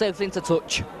ball safely into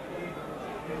touch.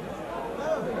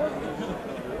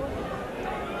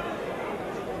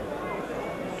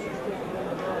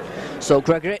 So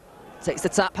Gregory takes the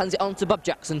tap, hands it on to Bob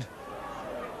Jackson.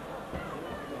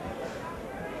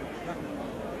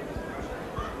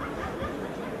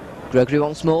 Gregory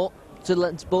once more to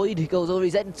Les Boyd. He goes over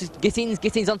his head to Gittins.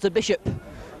 Gittins onto Bishop.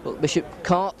 But Bishop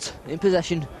caught in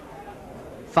possession.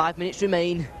 5 minutes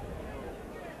remain.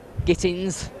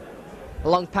 Gittins. A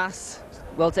long pass.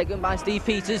 Well taken by Steve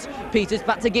Peters. Peters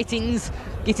back to Gittins.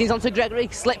 Gittins onto Gregory.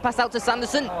 Slick pass out to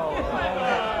Sanderson.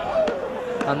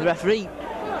 And the referee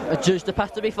adjudged the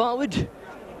pass to be forward.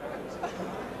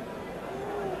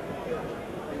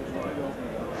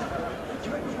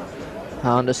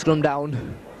 And a scrum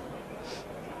down.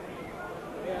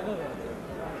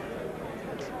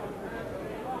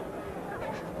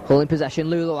 Hull in possession,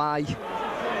 Luluai.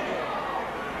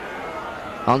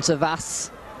 On to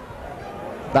Vass.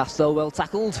 Vass though well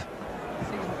tackled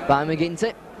by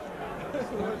McGinty.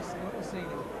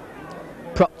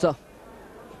 Proctor.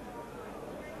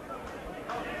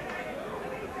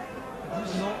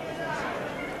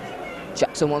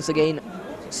 Jackson once again.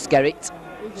 Skerritt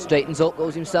straightens up,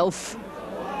 goes himself.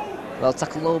 Well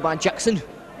tackled low by Jackson.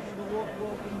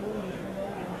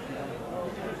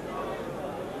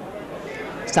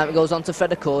 This time it goes on to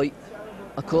Fred Okoye.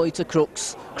 Okoye to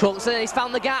Crooks. Crooks, and he's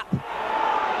found the gap.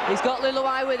 He's got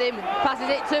Luluai with him, passes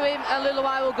it to him, and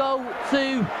Luluai will go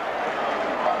to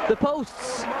the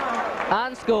posts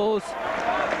and scores.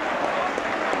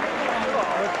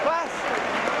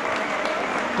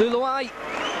 Luluai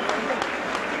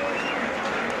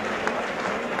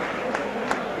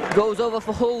goes over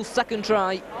for Hull's second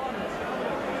try.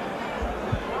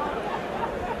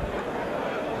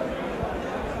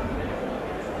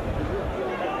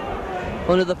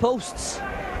 Under the posts.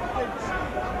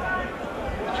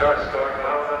 Try scoring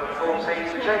now, number 14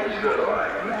 to change the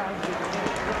line.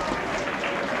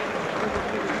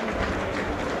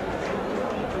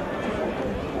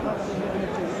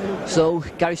 So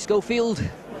Gary Schofield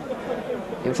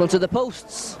in front of the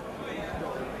posts.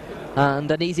 And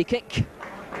an easy kick.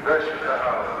 Version for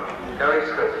Hull, Gary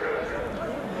Schofield.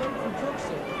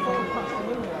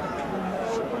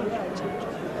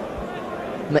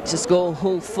 Makes the score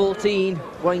Hull 14,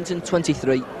 Warrington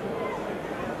 23.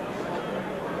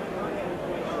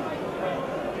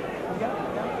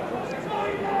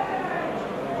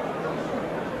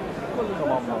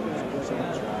 Come on, man.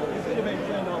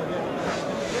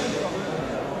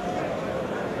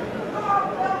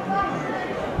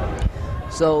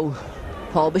 So,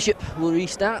 Paul Bishop will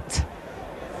restart.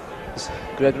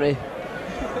 Gregory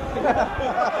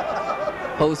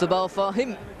holds the ball for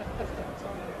him.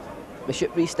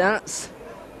 Bishop restarts,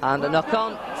 and a knock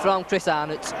on from Chris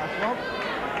Arnott.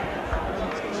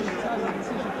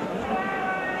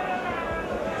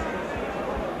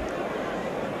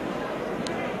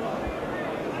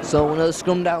 So another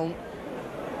scrum down.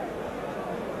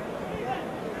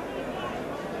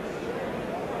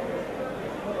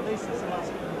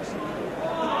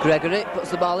 Gregory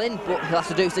puts the ball in, but he'll have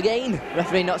to do it again.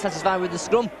 Referee not satisfied with the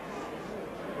scrum.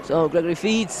 So Gregory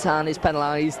feeds and is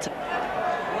penalised.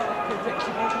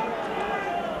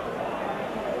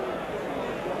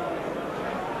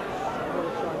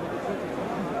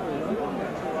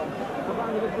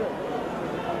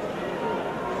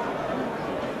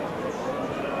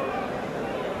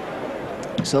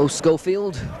 So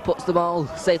Schofield puts the ball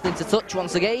safely into touch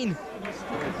once again.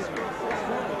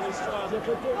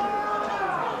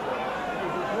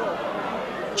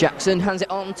 Jackson hands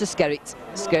it on to Skerritt.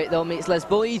 Skerritt though meets Les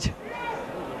Boyd.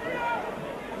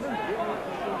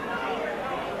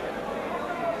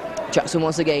 Jackson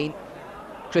once again.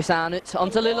 Chris Arnott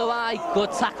onto Luluai.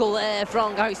 Good tackle there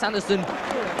from Gary Sanderson. In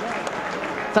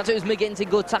fact, it was McGinty.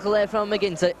 Good tackle there from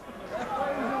McGinty.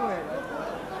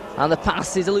 And the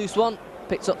pass is a loose one.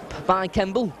 Picked up by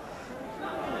Kemble.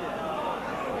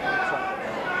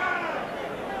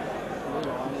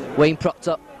 Wayne propped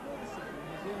up.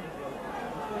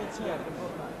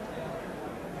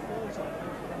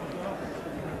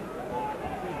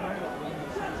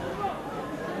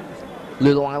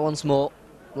 Luluai once more.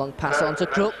 Long pass on to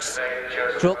Crooks.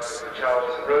 Crooks.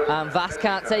 And Vass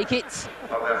can't take it.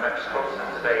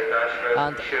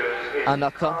 And a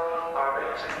knock on.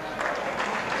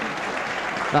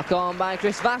 Knock on by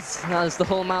Chris Vass as the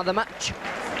whole man of the match.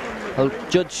 I'll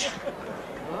judge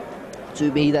to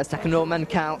be their second row man,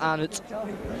 Carl Arnott.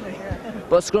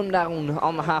 But scrum down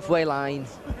on the halfway line.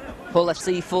 Hull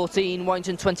FC 14,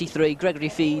 Warrington 23. Gregory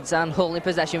feeds and Hull in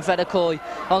possession. Fred Okoye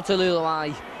onto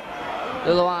Luluai.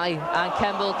 Luluai and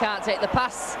Kemble can't take the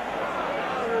pass.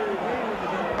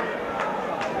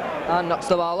 And knocks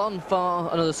the ball on for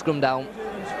another scrum down.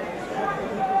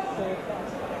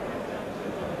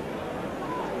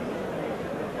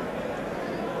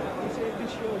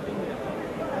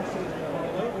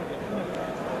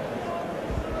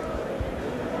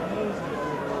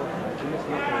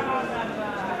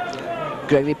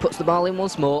 Gregory puts the ball in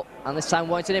once more, and this time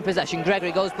Warrington in possession.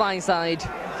 Gregory goes blindside,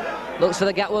 looks for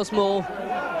the gap once more,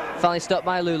 finally stopped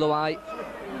by Luluai.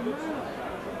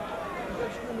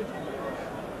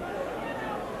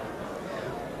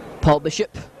 Paul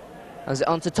Bishop hands it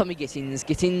on to Tommy Gittins.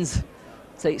 Gittins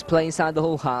takes play inside the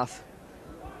whole half.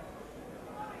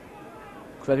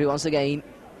 Gregory once again.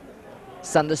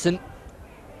 Sanderson.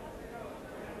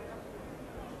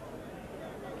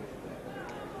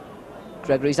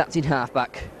 Gregory's acting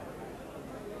halfback.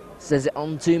 Says it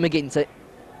on to McGinty.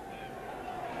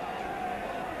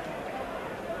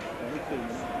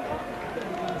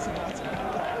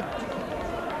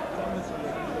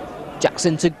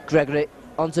 Jackson to Gregory,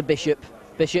 on to Bishop.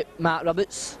 Bishop, Mark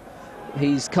Roberts.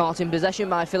 He's caught in possession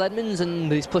by Phil Edmonds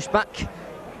and he's pushed back.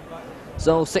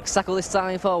 So 6 tackle this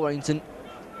time for Warrington.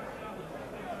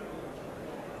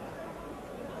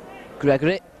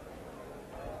 Gregory.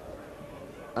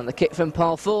 And the kick from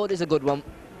Paul Ford is a good one.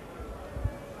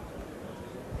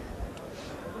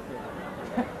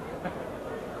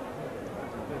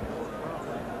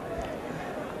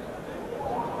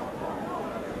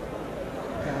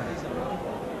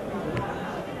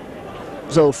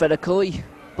 So Fred Okoye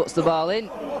puts the ball in.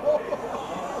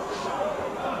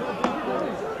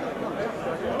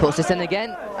 Puts it in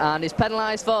again and is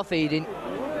penalised for feeding.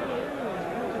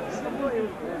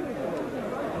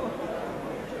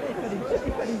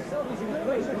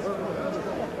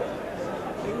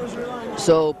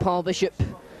 So Paul Bishop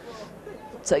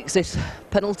takes this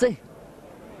penalty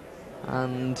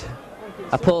and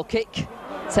a poor kick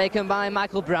taken by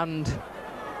Michael Brand.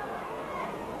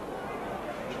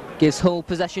 Gives Hull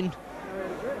possession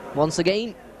once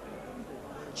again.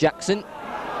 Jackson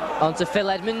onto Phil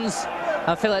Edmonds,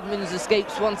 and Phil Edmonds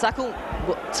escapes one tackle,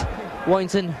 but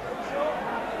Warrington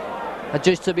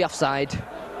adjusts to be offside.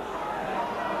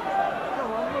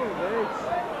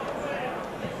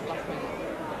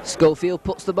 Schofield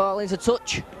puts the ball into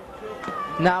touch.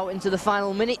 Now into the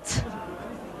final minute.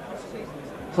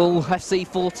 Hull FC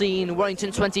 14,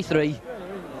 Warrington 23.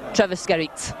 Trevor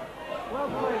Skerritt.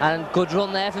 And good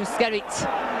run there from Skerritt.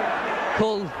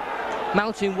 Hull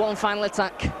mounting one final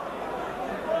attack.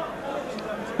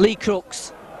 Lee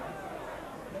Crooks.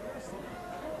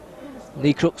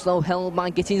 Lee Crooks though held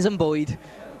by Gittins and Boyd.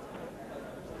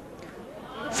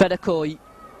 Fred Okoye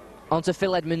onto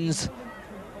Phil Edmonds.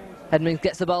 Edmonds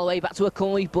gets the ball away back to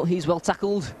Okoye, but he's well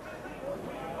tackled.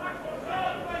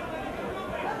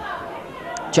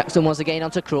 Jackson once again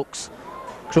onto Crooks.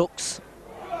 Crooks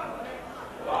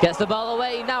gets the ball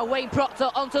away. Now Wayne Proctor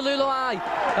onto Luluai.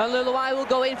 And Luluai will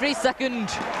go in for his second.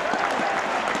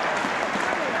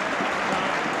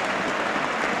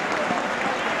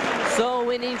 So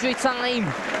in injury time,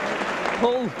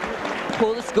 Hull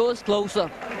pull the scores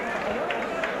closer.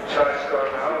 Try score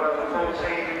now, number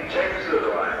 14, James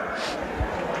Luluai.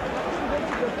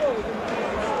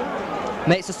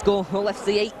 Makes the score Hull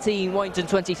FC 18, Warrington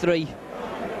 23.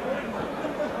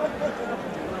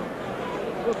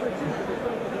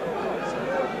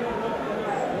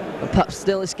 And perhaps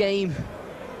still this game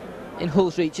in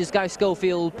Hull's reach as Gary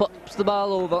Schofield pops the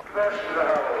ball over.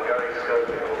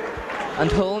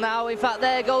 And Hull now, in fact,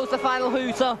 there goes the final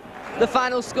hooter. The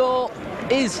final score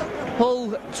is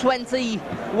Hull 20,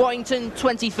 Warrington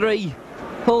 23.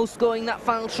 Hull scoring that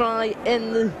final try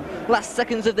in the last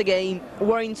seconds of the game.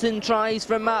 Warrington tries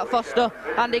from Mark Foster,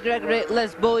 Andy Gregory,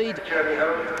 Les Boyd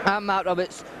and Mark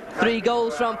Roberts. 3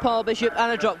 goals from Paul Bishop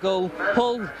and a drop goal.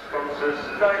 Hull,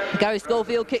 Gary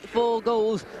Schofield kicked 4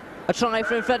 goals. A try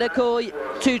from Fred Okoye,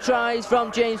 2 tries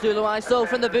from James Luluai. So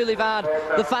from the Boulevard,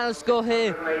 the final score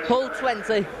here, Hull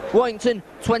 20, Warrington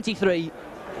 23.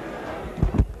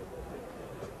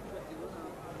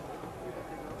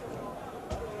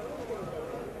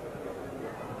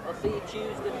 I'll see you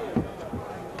Tuesday.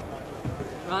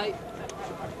 Right.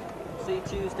 See you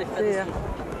Tuesday. See ya.